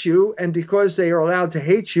to hate you, and because they are allowed to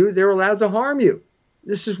hate you, they're allowed to harm you.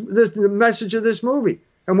 This is the message of this movie,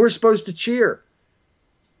 and we're supposed to cheer.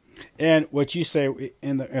 And what you say,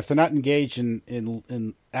 if they're not engaged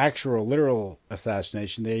in actual literal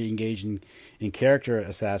assassination, they engage in character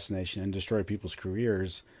assassination and destroy people's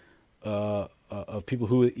careers of people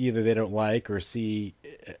who either they don't like or see,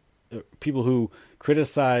 people who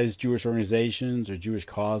criticize Jewish organizations or Jewish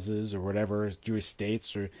causes or whatever, Jewish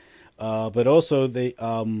states, or but also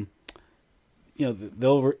they'll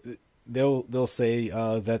say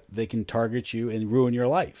that they can target you and ruin your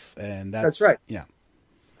life, and That's right. yeah.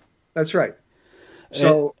 That's right.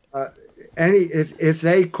 So if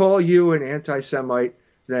they call you an anti-Semite,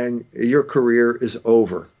 then your career is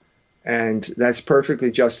over, and that's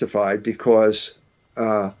perfectly justified because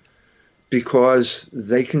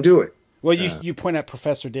they can do it. Well, you point out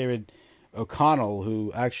Professor David O'Connell,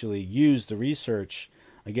 who actually used the research,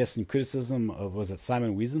 I guess, in criticism of, was it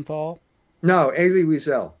Simon Wiesenthal? No, Elie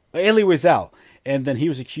Wiesel. Elie Wiesel, and then he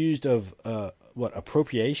was accused of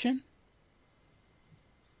appropriation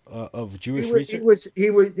of Jewish research. He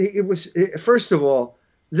was. First of all,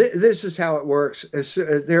 this is how it works.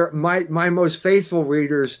 My most faithful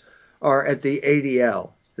readers are at the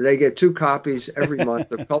ADL. They get 2 copies every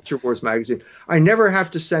month of Culture Wars magazine. I never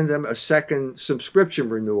have to send them a second subscription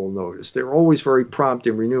renewal notice. They're always very prompt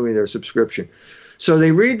in renewing their subscription. So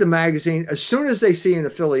they read the magazine. As soon as they see an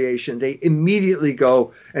affiliation, they immediately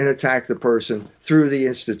go and attack the person through the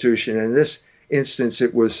institution. In this instance,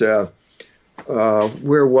 it was,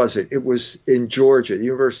 where was it? It was in Georgia, the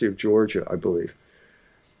University of Georgia, I believe.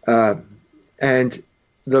 And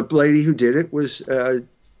the lady who did it was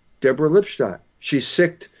Deborah Lipstadt. She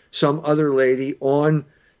sicked some other lady on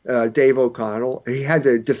Dave O'Connell. He had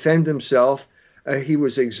to defend himself. He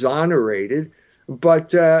was exonerated, but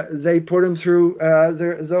they put him through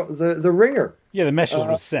the ringer. Yeah, the message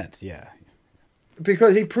was sent. Yeah,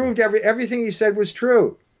 because he proved everything he said was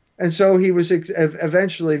true, and so he was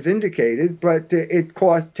eventually vindicated. But it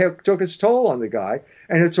took its toll on the guy,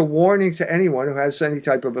 and it's a warning to anyone who has any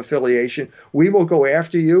type of affiliation. We will go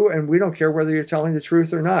after you, and we don't care whether you're telling the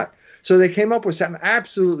truth or not. So they came up with some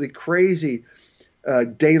absolutely crazy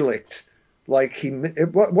delict, like he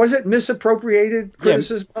misappropriated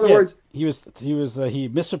criticism. In other words, he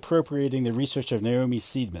misappropriating the research of Naomi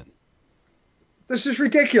Seidman. This is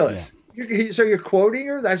ridiculous. Yeah. So you're quoting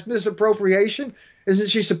her? That's misappropriation. Isn't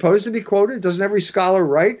she supposed to be quoted? Doesn't every scholar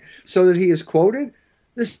write so that he is quoted?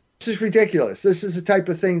 This is ridiculous. This is the type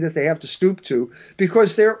of thing that they have to stoop to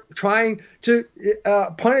because they're trying to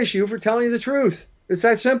punish you for telling the truth. It's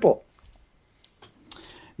that simple.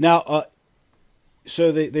 Now,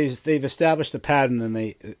 so they've established a pattern,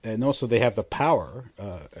 and also they have the power,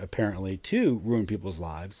 apparently, to ruin people's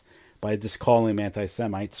lives by just calling them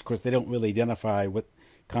anti-Semites. Of course, they don't really identify what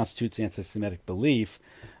constitutes anti-Semitic belief,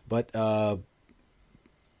 but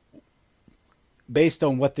based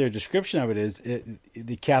on what their description of it is,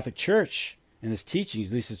 the Catholic Church and its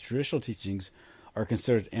teachings, at least its traditional teachings, are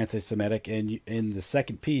considered anti-Semitic. And in the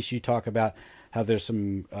second piece, you talk about how there's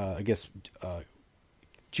some,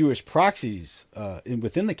 Jewish proxies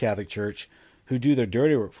within the Catholic Church who do their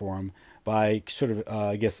dirty work for them by sort of,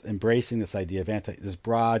 embracing this idea of this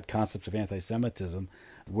broad concept of anti-Semitism,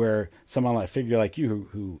 where someone like a figure like you,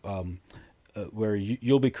 who where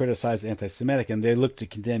you'll be criticized as anti-Semitic, and they look to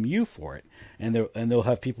condemn you for it, and they'll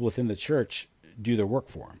have people within the church do their work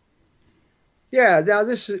for them. Yeah, now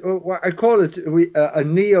this is I call it a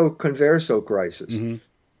neo-converso crisis. Mm-hmm.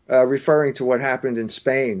 Referring to what happened in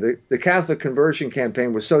Spain. The Catholic conversion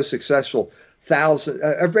campaign was so successful,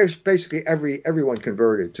 basically everyone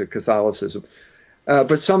converted to Catholicism.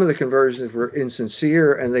 But some of the conversions were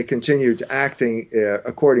insincere, and they continued acting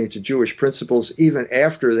according to Jewish principles even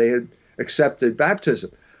after they had accepted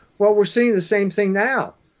baptism. Well, we're seeing the same thing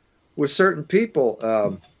now with certain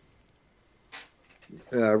people.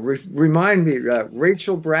 Remind me,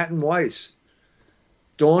 Rachel Bratton Weiss,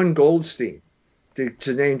 Dawn Goldstein,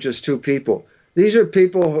 to name just two people. These are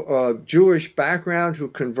people of Jewish background who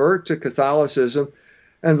convert to Catholicism,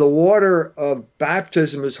 and the water of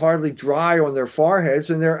baptism is hardly dry on their foreheads,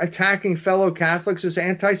 and they're attacking fellow Catholics as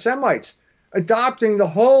anti-Semites, adopting the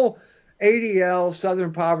whole ADL,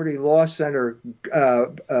 Southern Poverty Law Center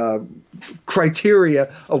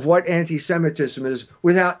criteria of what anti-Semitism is,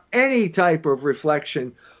 without any type of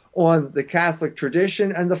reflection on the Catholic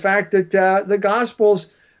tradition and the fact that the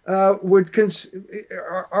Gospels are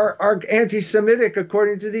anti-Semitic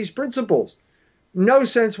according to these principles. No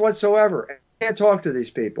sense whatsoever. I can't talk to these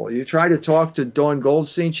people. You try to talk to Dawn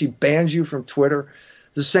Goldstein, she bans you from Twitter.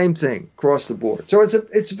 The same thing across the board. So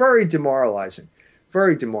it's very demoralizing.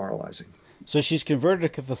 Very demoralizing. So she's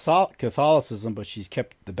converted to Catholicism, but she's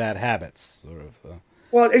kept the bad habits, sort of.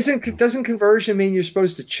 Well, doesn't conversion mean you're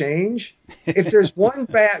supposed to change? If there's one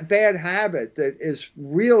bad habit that is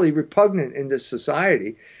really repugnant in this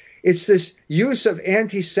society, it's this use of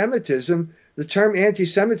anti-Semitism, the term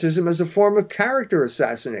anti-Semitism, as a form of character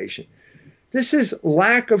assassination. This is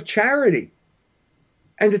lack of charity.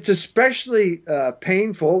 And it's especially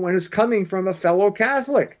painful when it's coming from a fellow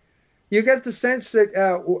Catholic. You get the sense that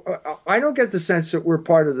I don't get the sense that we're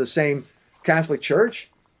part of the same Catholic Church.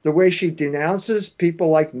 The way she denounces people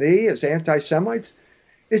like me as anti-Semites,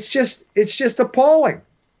 it's just appalling.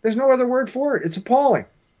 There's no other word for it. It's appalling.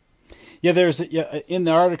 Yeah, in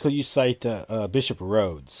the article you cite Bishop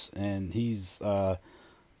Rhodes, and he's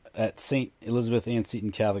at St. Elizabeth Ann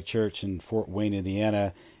Seton Catholic Church in Fort Wayne,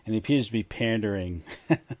 Indiana, and he appears to be pandering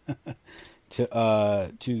to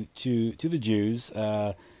the Jews.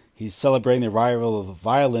 He's celebrating the arrival of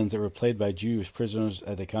violins that were played by Jewish prisoners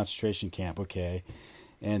at a concentration camp. Okay.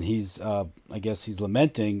 And he's, I guess he's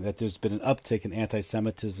lamenting that there's been an uptick in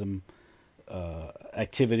anti-Semitism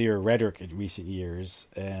activity or rhetoric in recent years.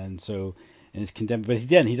 And he's condemned, but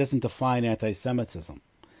he doesn't define anti-Semitism.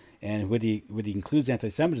 And what he includes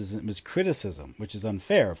anti-Semitism is criticism, which is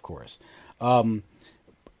unfair, of course. But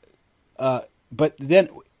then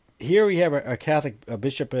here we have a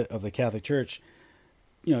bishop of the Catholic Church,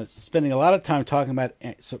 spending a lot of time talking about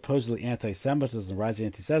supposedly anti-Semitism, rising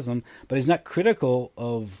anti-Semitism, but he's not critical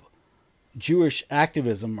of Jewish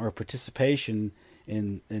activism or participation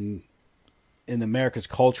in America's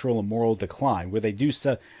cultural and moral decline, where they do.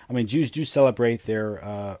 Jews do celebrate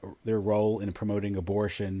their role in promoting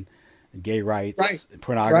abortion, gay rights, right.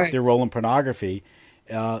 Pornography, right. Their role in pornography.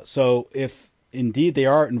 So if indeed they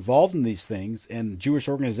are involved in these things, and Jewish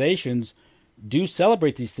organizations do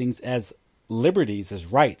celebrate these things as liberties, as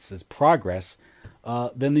rights, as progress,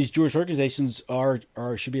 then these Jewish organizations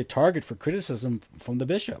should be a target for criticism from the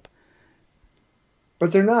bishop.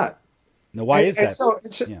 But they're not. Now, why is that?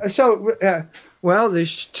 Well, the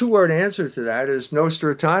two-word answer to that is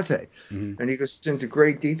Nostra Aetate. Mm-hmm. And he goes into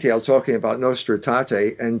great detail talking about Nostra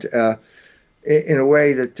Aetate, and in a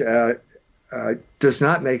way that does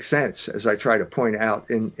not make sense, as I try to point out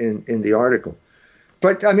in the article.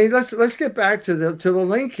 But let's get back to the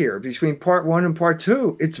link here between part one and part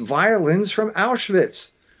two. It's violins from Auschwitz.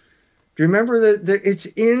 Do you remember that it's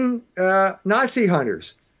in Nazi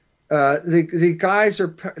Hunters? The guys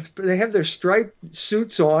they have their striped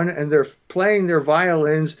suits on and they're playing their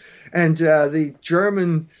violins, and the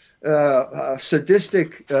German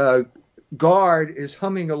sadistic guard is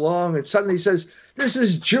humming along, and suddenly he says, "This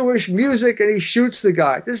is Jewish music," and he shoots the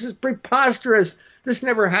guy. This is preposterous. This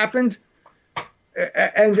never happened.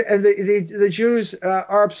 And the Jews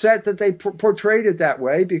are upset that they portrayed it that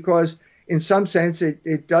way, because in some sense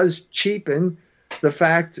it does cheapen the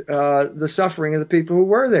fact, the suffering of the people who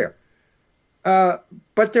were there.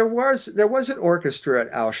 But there was an orchestra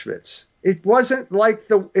at Auschwitz. It wasn't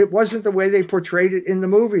the way they portrayed it in the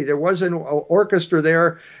movie. There was an orchestra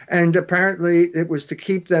there, and apparently it was to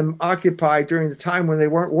keep them occupied during the time when they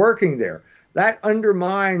weren't working there. That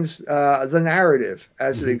undermines the narrative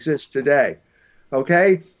as it Hmm. exists today.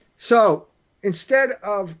 Okay, so instead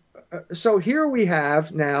of so here we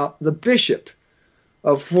have now the bishop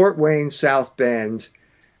of Fort Wayne South Bend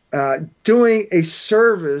doing a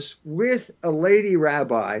service with a lady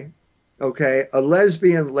rabbi, okay, a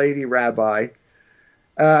lesbian lady rabbi,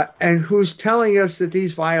 and who's telling us that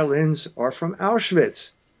these violins are from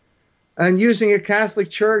Auschwitz and using a Catholic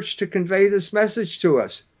church to convey this message to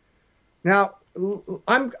us. Now,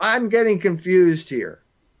 I'm getting confused here.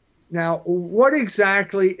 Now, what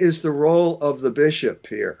exactly is the role of the bishop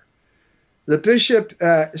here? The bishop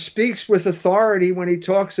speaks with authority when he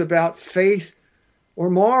talks about faith or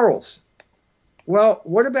morals. Well,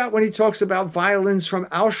 what about when he talks about violence from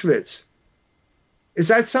Auschwitz? Is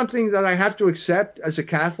that something that I have to accept as a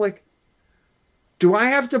Catholic? Do I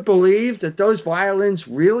have to believe that those violins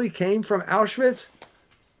really came from Auschwitz?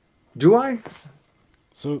 Do I?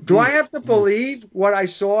 So Do I these, have to yeah. believe what I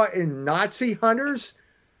saw in Nazi hunters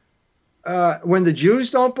when the Jews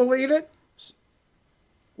don't believe it?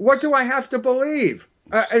 What do I have to believe?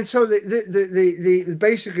 And so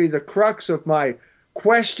basically the crux of my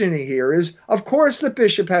questioning here is, of course, the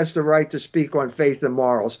bishop has the right to speak on faith and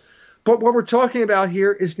morals, but what we're talking about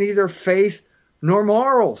here is neither faith nor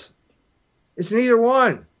morals. It's neither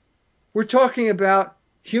one. We're talking about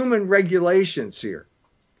human regulations here,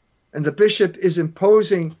 and the bishop is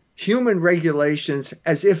imposing human regulations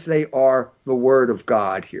as if they are the word of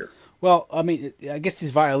God here. Well, I mean, I guess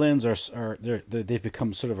these violins they've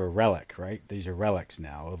become sort of a relic, right? These are relics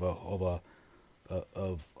now of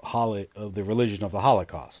the religion of the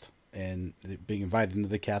Holocaust, and being invited into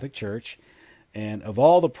the Catholic Church, and of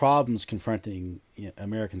all the problems confronting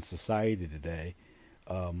American society today,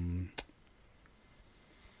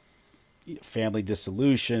 family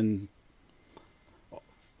dissolution,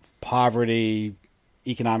 poverty,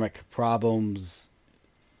 economic problems,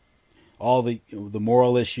 all the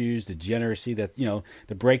moral issues, the degeneracy, that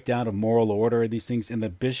the breakdown of moral order, these things, and the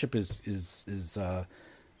bishop is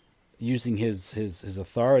using his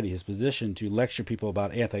authority, his position, to lecture people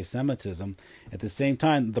about anti-Semitism. At the same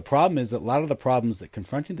time, the problem is that a lot of the problems that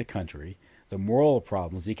confronting the country, the moral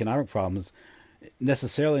problems, the economic problems,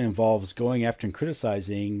 necessarily involves going after and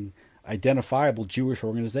criticizing identifiable Jewish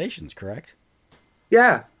organizations. Correct?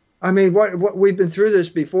 Yeah, I mean, what we've been through this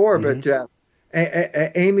before, Mm-hmm. but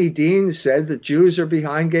Amy Dean said that Jews are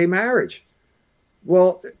behind gay marriage.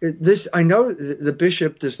 Well, this I know the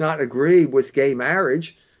bishop does not agree with gay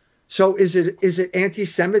marriage. So is it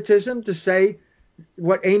anti-Semitism to say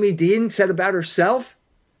what Amy Dean said about herself?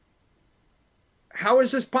 How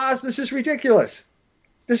is this possible? This is ridiculous.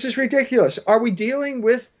 This is ridiculous. Are we dealing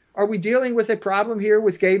with a problem here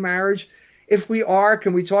with gay marriage? If we are,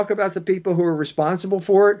 can we talk about the people who are responsible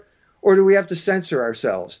for it, or do we have to censor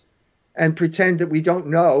ourselves and pretend that we don't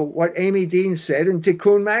know what Amy Dean said in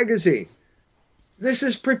Tikkun magazine? This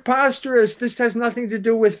is preposterous. This has nothing to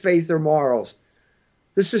do with faith or morals.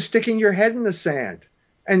 This is sticking your head in the sand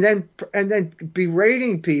and then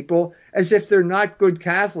berating people as if they're not good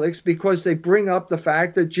Catholics because they bring up the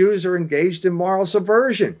fact that Jews are engaged in moral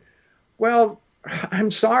subversion. Well,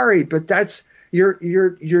 I'm sorry, but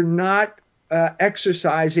you're not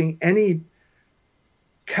exercising any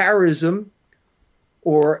charism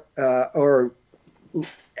or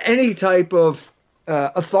any type of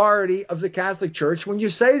authority of the Catholic Church when you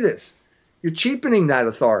say this. You're cheapening that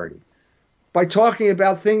authority by talking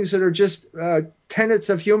about things that are just tenets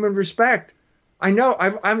of human respect. I know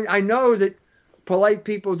that polite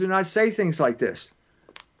people do not say things like this,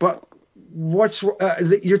 but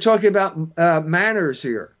you're talking about manners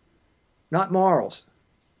here, not morals.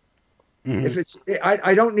 Mm-hmm. If it's,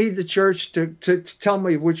 I don't need the church to tell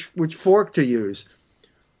me which fork to use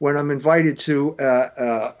when I'm invited to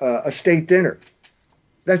a state dinner.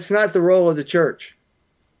 That's not the role of the church.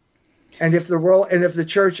 And if the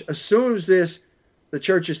church assumes this, the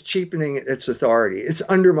church is cheapening its authority. It's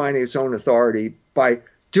undermining its own authority by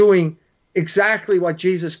doing exactly what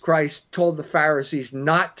Jesus Christ told the Pharisees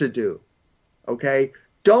not to do. Okay?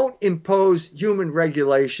 Don't impose human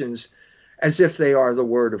regulations as if they are the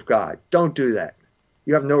word of God. Don't do that.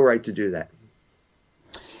 You have no right to do that.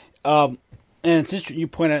 And it's interesting you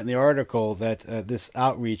point out in the article that this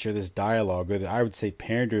outreach or this dialogue, or I would say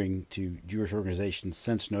pandering to Jewish organizations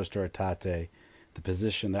since Nostra Aetate,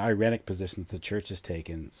 the ironic position that the church has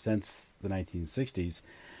taken since the 1960s,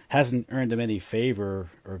 hasn't earned him any favor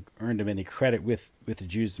or earned him any credit with the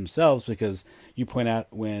Jews themselves, because you point out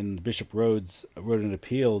when Bishop Rhodes wrote an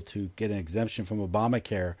appeal to get an exemption from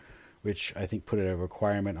Obamacare, which I think put a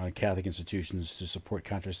requirement on Catholic institutions to support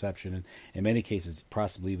contraception and in many cases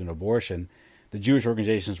possibly even abortion, the Jewish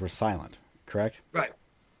organizations were silent, correct? Right.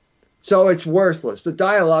 So it's worthless. The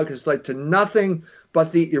dialogue has led to nothing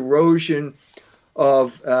but the erosion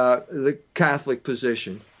of the Catholic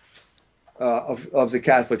position, of the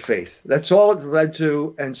Catholic faith. That's all it led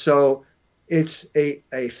to. And so it's a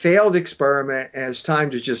failed experiment, and it's time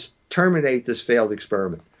to just terminate this failed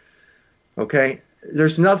experiment. Okay?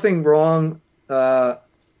 There's nothing wrong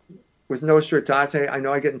with Nostra Aetate. I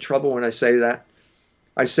know I get in trouble when I say that.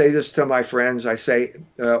 I say this to my friends. I say,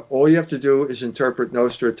 all you have to do is interpret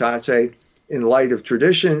Nostra Aetate in light of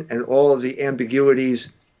tradition, and all of the ambiguities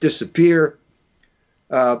disappear.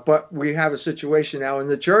 But we have a situation now in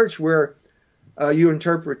the church where you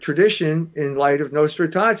interpret tradition in light of Nostra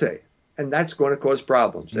Aetate, and that's going to cause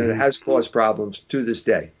problems, and it has caused problems to this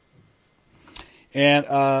day. And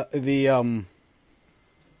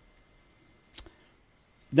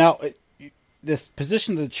now this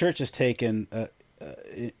position the church has taken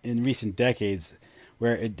in recent decades,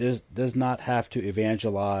 where it does not have to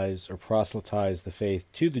evangelize or proselytize the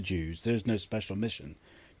faith to the Jews. There's no special mission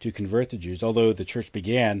to convert the Jews. Although the church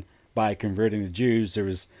began by converting the Jews, there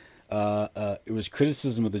was it was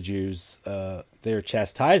criticism of the Jews, their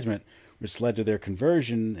chastisement, which led to their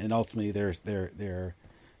conversion and ultimately their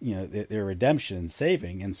redemption and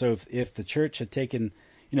saving. And so if the church had taken,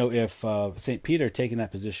 if St. Peter had taken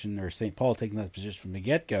that position, or St. Paul had taken that position from the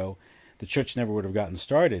get-go, the church never would have gotten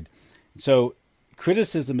started. So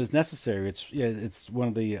criticism is necessary. It's one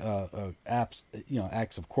of the acts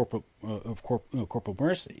of corporal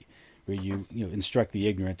mercy, where you instruct the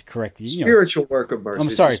ignorant, correct the spiritual work of mercy. I'm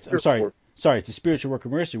sorry. It's a spiritual work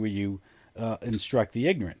of mercy where you instruct the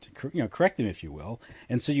ignorant, correct them, if you will.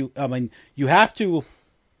 And so you have to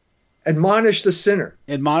admonish the sinner.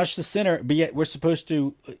 Admonish the sinner. But yet we're supposed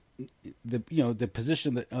to the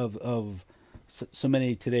position of so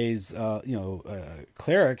many today's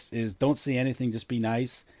clerics is don't say anything, just be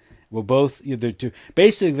nice. Well, both they're two.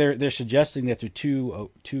 Basically, they're suggesting that there are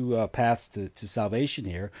two paths to salvation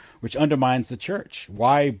here, which undermines the church.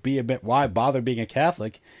 Why bother being a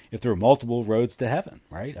Catholic if there are multiple roads to heaven?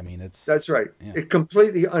 Right? I mean, that's right. Yeah. It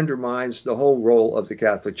completely undermines the whole role of the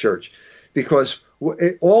Catholic Church, because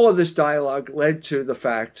all of this dialogue led to the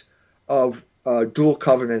fact of dual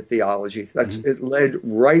covenant theology. It led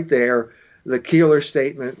right there. The Keeler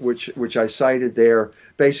statement, which I cited there,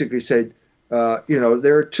 basically said,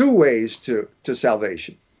 there are two ways to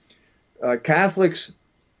salvation. Catholics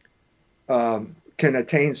can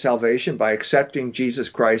attain salvation by accepting Jesus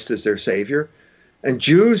Christ as their Savior, and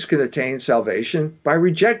Jews can attain salvation by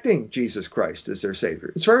rejecting Jesus Christ as their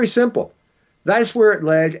Savior. It's very simple. That's where it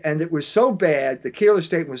led, and it was so bad, the Keeler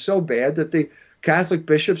statement was so bad that the Catholic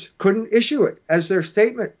bishops couldn't issue it as their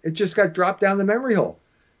statement. It just got dropped down the memory hole.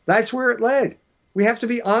 That's where it led. We have to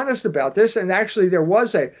be honest about this. And actually, there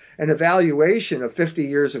was an evaluation of 50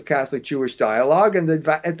 years of Catholic-Jewish dialogue at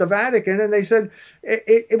the Vatican, and they said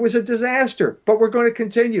it was a disaster, but we're going to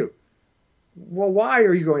continue. Well, why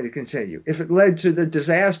are you going to continue if it led to the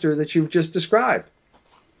disaster that you've just described?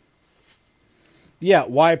 Yeah,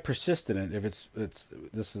 why persist in it if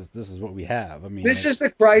this is what we have? I mean, this is the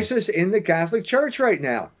crisis in the Catholic Church right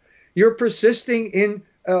now. You're persisting in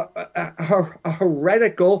a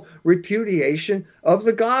heretical repudiation of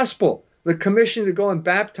the gospel. The commission to go and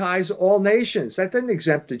baptize all nations, that didn't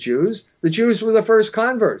exempt the Jews. The Jews were the first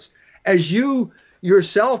converts. As you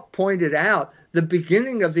yourself pointed out, the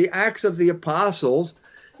beginning of the Acts of the Apostles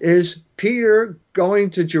is Peter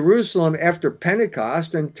going to Jerusalem after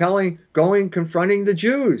Pentecost and confronting the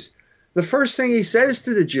Jews. The first thing he says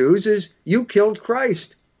to the Jews is, "You killed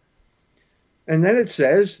Christ." And then it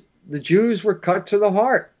says, the Jews were cut to the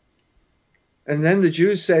heart. And then the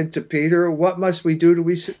Jews said to Peter, "What must we do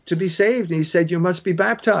to be saved?" And he said, "You must be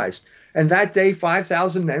baptized." And that day,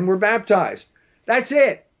 5,000 men were baptized. That's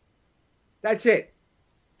it. That's it.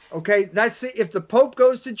 Okay, that's it. If the Pope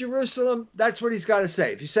goes to Jerusalem, that's what he's got to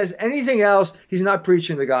say. If he says anything else, he's not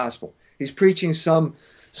preaching the gospel. He's preaching some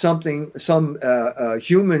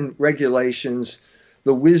human regulations,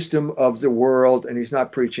 the wisdom of the world, and he's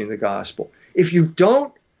not preaching the gospel. If you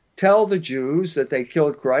don't tell the Jews that they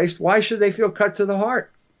killed Christ, why should they feel cut to the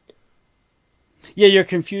heart? Yeah, you're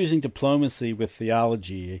confusing diplomacy with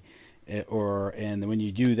theology, and when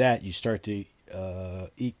you do that, you start to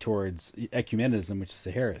eke towards ecumenism, which is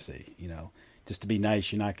a heresy. Just to be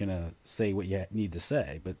nice, you're not going to say what you need to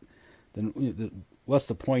say. But then, what's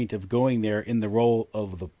the point of going there in the role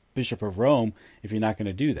of Bishop of Rome if you're not going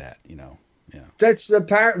to do that. Yeah. That's the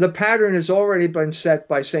pattern has already been set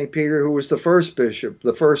by St. Peter, who was the first bishop,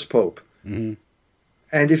 the first pope. Hmm.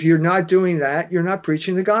 And if you're not doing that, you're not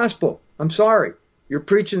preaching the gospel. I'm sorry. You're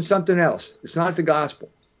preaching something else. It's not the gospel.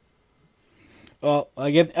 Well,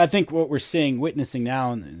 I think what we're witnessing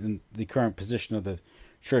now in the current position of the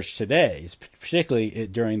church today, is particularly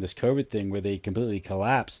during this COVID thing where they completely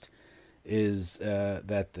collapsed, is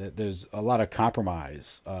that there's a lot of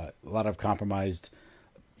compromise, a lot of compromised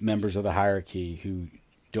members of the hierarchy who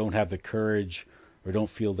don't have the courage or don't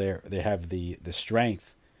feel they have the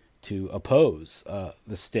strength to oppose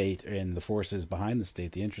the state and the forces behind the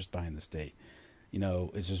state, the interest behind the state.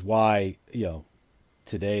 It's just why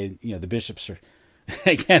today the bishops are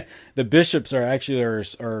again the bishops are actually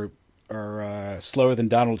are slower than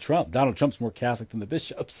Donald Trump. Donald Trump's more Catholic than the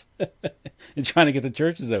bishops in trying to get the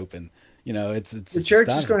churches open. It's the church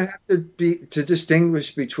is going to have to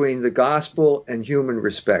distinguish between the gospel and human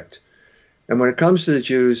respect. And when it comes to the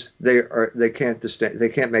Jews, they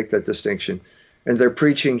can't make that distinction, and they're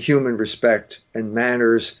preaching human respect and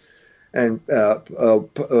manners and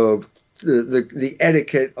the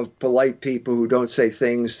etiquette of polite people who don't say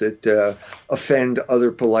things that offend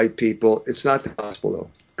other polite people. It's not the gospel, though.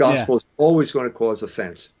 Gospel is always going to cause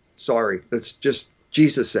offense. Sorry, that's just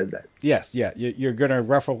Jesus said that. Yes, yeah, you're going to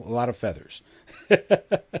ruffle a lot of feathers. That's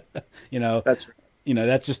right.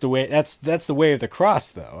 That's just the way. That's the way of the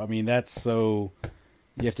cross, though. I mean, that's so.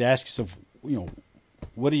 You have to ask yourself,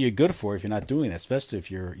 what are you good for if you're not doing that? Especially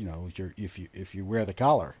if if you wear the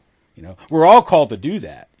collar. We're all called to do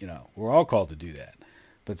that. We're all called to do that,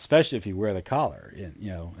 but especially if you wear the collar.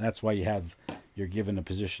 That's why you're given a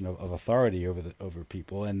position of authority over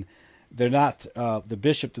people, and they're not. The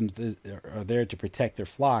bishops are there to protect their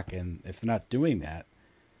flock, and if they're not doing that,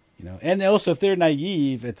 and also if they're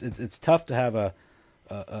naive, it's tough to have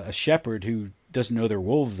a shepherd who doesn't know there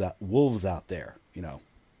are wolves out there.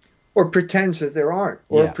 Or pretends that there aren't,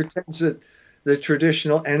 or pretends that the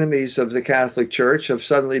traditional enemies of the Catholic Church have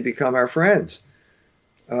suddenly become our friends.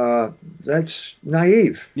 That's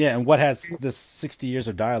naive. Yeah, and what has this 60 years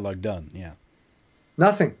of dialogue done? Yeah,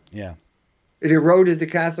 nothing. Yeah, it eroded the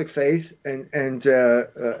Catholic faith and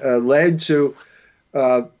led to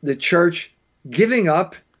the Church giving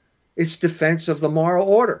up its defense of the moral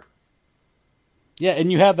order. Yeah,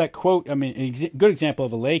 and you have that quote. I mean, a good example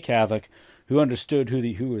of a lay Catholic who understood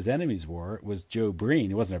who his enemies were was Joe Breen.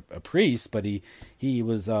 He wasn't a priest, but he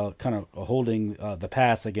was kind of holding the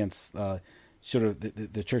pass against sort of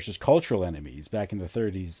the church's cultural enemies back in the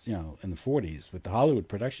 30s, in the 40s with the Hollywood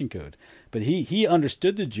production code. But he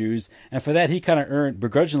understood the Jews, and for that he kind of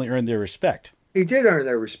begrudgingly earned their respect. He did earn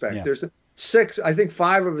their respect. Yeah. There's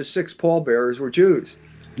 5 of the 6 pallbearers were Jews.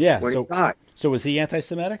 Yeah. When he died. So was he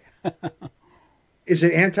anti-Semitic? Is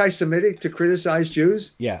it anti-Semitic to criticize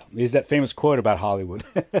Jews? Yeah, there's that famous quote about Hollywood.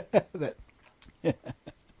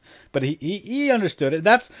 But he understood it.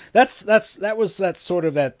 That was that sort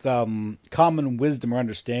of that common wisdom or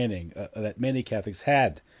understanding that many Catholics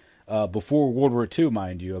had before World War II,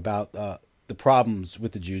 mind you, about the problems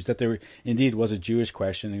with the Jews. That there indeed was a Jewish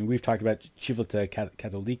question, and we've talked about Civiltà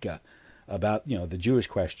Cattolica, about the Jewish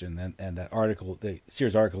question and that article, the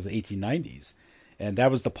series of articles in the 1890s. And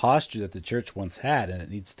that was the posture that the church once had, and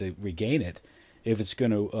it needs to regain it if it's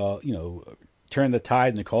going to, turn the tide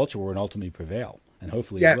in the culture war and ultimately prevail. And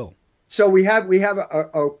hopefully it will. So we have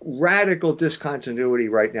a radical discontinuity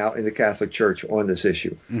right now in the Catholic Church on this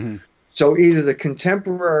issue. Mm-hmm. So either the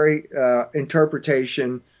contemporary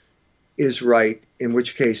interpretation is right, in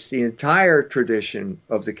which case the entire tradition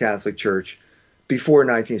of the Catholic Church before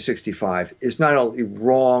 1965 is not only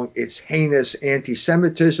wrong, it's heinous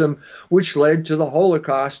anti-Semitism, which led to the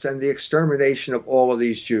Holocaust and the extermination of all of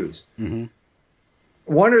these Jews. Mm-hmm.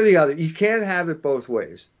 One or the other. You can't have it both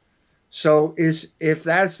ways. So if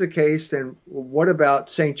that's the case, then what about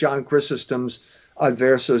St. John Chrysostom's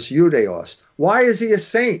Adversus Judaeos? Why is he a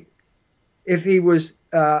saint if he was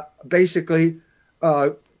basically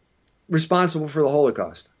responsible for the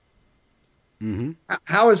Holocaust? Mm-hmm.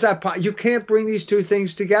 How is that possible? You can't bring these two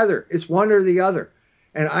things together. It's one or the other.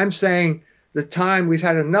 And I'm saying we've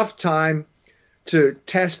had enough time to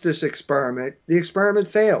test this experiment. The experiment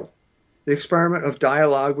failed. The experiment of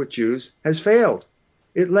dialogue with Jews has failed.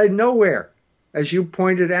 It led nowhere. As you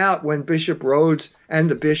pointed out, when Bishop Rhodes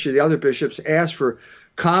and the other bishops asked for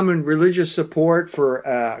common religious support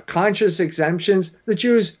for conscious exemptions, the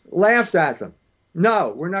Jews laughed at them.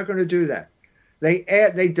 No, we're not going to do that.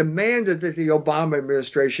 They demanded that the Obama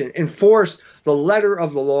administration enforce the letter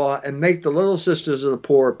of the law and make the Little Sisters of the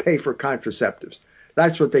Poor pay for contraceptives.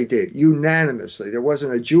 That's what they did unanimously. There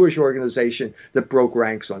wasn't a Jewish organization that broke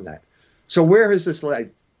ranks on that. So where has this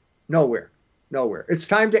led? Nowhere. Nowhere. It's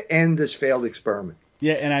time to end this failed experiment.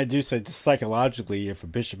 Yeah, and I do say psychologically, if a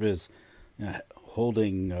bishop is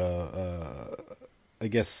holding, I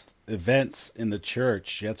guess, events in the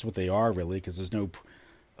church, that's what they are really, because there's no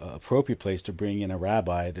appropriate place to bring in a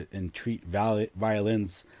rabbi and treat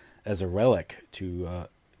violins as a relic to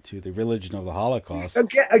the religion of the Holocaust.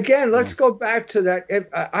 Again, let's go back to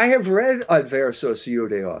that. I have read Adversos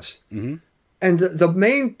Judaeos, and the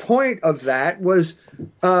main point of that was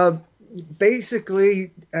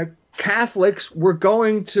basically Catholics were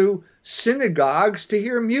going to synagogues to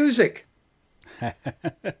hear music.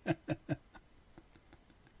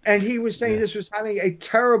 And he was saying this was having a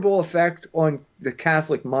terrible effect on the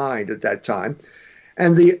Catholic mind at that time.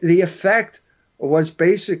 And the effect was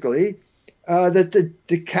basically that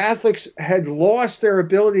the Catholics had lost their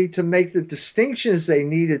ability to make the distinctions they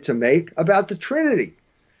needed to make about the Trinity.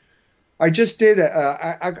 I just did,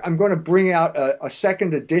 I'm going to bring out a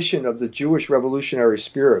second edition of the Jewish Revolutionary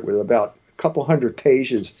Spirit with about a couple hundred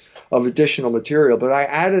pages of additional material, but I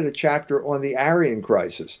added a chapter on the Arian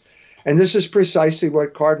crisis. And this is precisely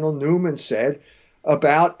what Cardinal Newman said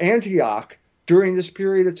about Antioch during this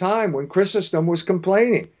period of time when Chrysostom was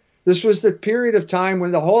complaining. This was the period of time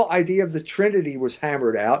when the whole idea of the Trinity was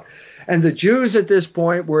hammered out. And the Jews at this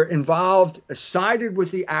point were involved, sided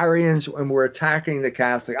with the Arians, and were attacking the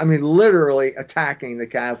Catholics. I mean, literally attacking the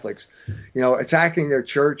Catholics, attacking their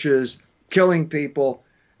churches, killing people.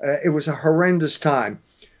 It was a horrendous time.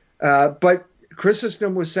 But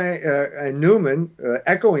Chrysostom was saying, and Newman,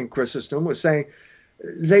 echoing Chrysostom, was saying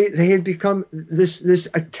they had become this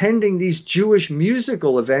attending these Jewish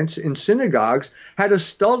musical events in synagogues had a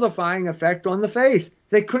stultifying effect on the faith.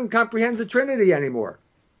 They couldn't comprehend the Trinity anymore.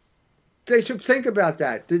 They should think about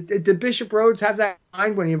that. Did Bishop Rhodes have that in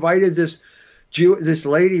mind when he invited this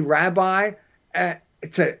lady rabbi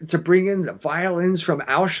to bring in the violins from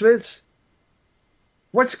Auschwitz?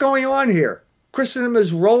 What's going on here? Chrysostom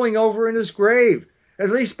is rolling over in his grave. At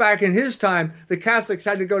least back in his time, the Catholics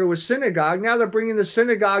had to go to a synagogue. Now they're bringing the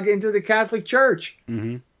synagogue into the Catholic Church.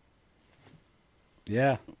 Mm-hmm.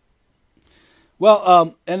 Yeah.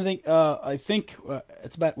 Well, anything? I think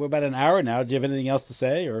we're about an hour now. Do you have anything else to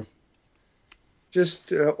say, or?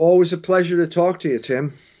 Just always a pleasure to talk to you,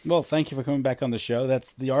 Tim. Well, thank you for coming back on the show.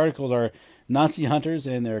 The articles are Nazi hunters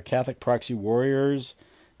and their Catholic proxy warriors.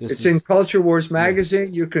 It's in Culture Wars magazine.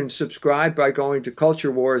 Yeah. You can subscribe by going to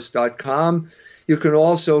culturewars.com. You can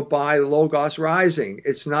also buy Logos Rising.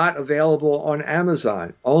 It's not available on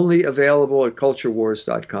Amazon, only available at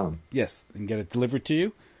culturewars.com. Yes, and get it delivered to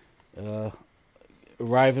you.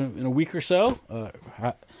 Arrive in a week or so.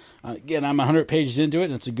 Again, I'm 100 pages into it,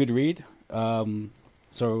 and it's a good read.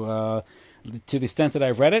 So to the extent that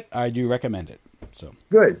I've read it, I do recommend it. So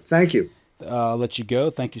good. Thank you. I'll let you go.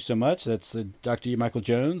 Thank you so much. That's Dr. E. Michael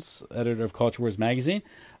Jones, editor of Culture Wars magazine.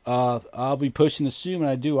 I'll be posting this soon. When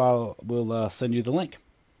I do, we'll send you the link.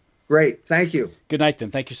 Great. Thank you. Good night, then.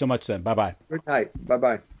 Thank you so much, then. Bye-bye. Good night.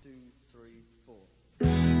 Bye-bye. 2, 3, 4.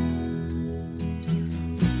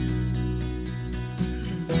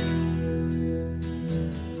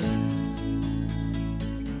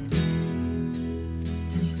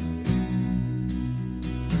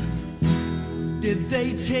 Did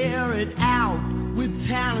they tear it out with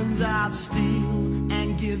talons of steel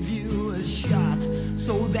and give you a shot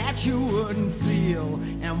so that you wouldn't feel,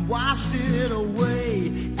 and washed it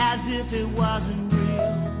away as if it wasn't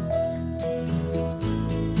real?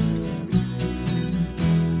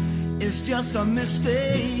 It's just a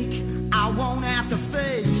mistake I won't have to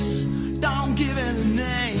face. Don't give it a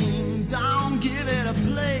name, don't give it a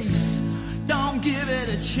place, don't give it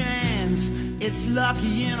a chance. It's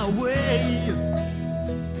lucky in a way.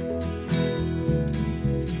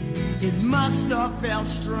 It must have felt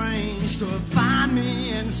strange to find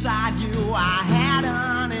me inside you. I had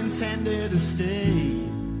unintended to stay.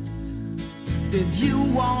 Did you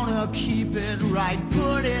wanna keep it right?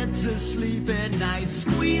 Put it to sleep at night.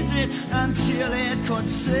 Squeeze it until it could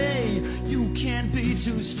say, you can't be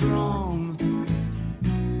too strong.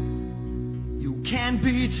 You can't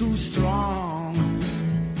be too strong.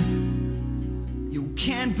 You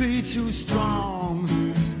can't be too strong.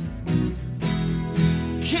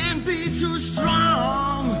 Can't be too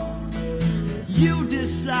strong. You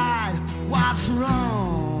decide what's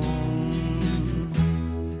wrong.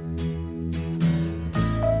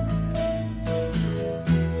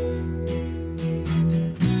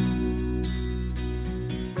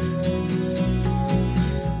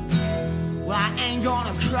 Well, I ain't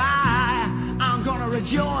gonna cry, I'm gonna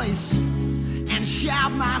rejoice and and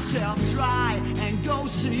shout myself dry and go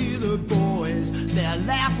see the boys. They'll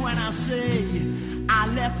laugh when I say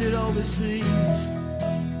I left it overseas.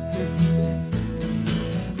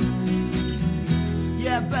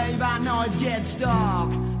 Yeah, babe, I know it gets dark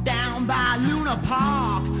down by Luna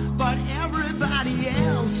Park, but everybody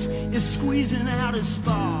else is squeezing out a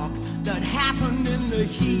spark that happened in the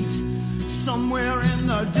heat, somewhere in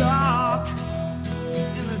the dark.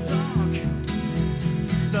 In the dark.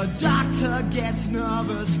 The doctor gets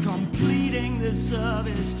nervous completing the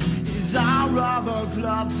service. His rubber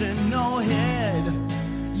gloves and no head.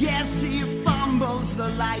 Yes, he fumbles the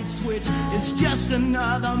light switch. It's just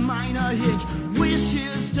another minor hitch.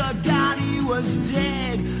 Wishes to God he was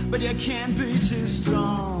dead, but you can't be too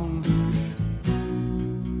strong.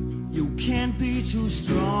 You can't be too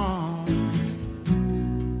strong.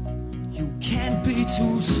 You can't be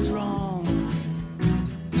too strong.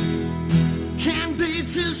 Can't be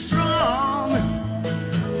too strong.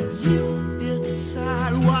 You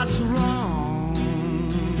decide what's wrong.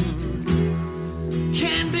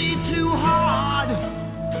 Can't be too hard,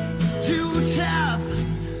 too tough.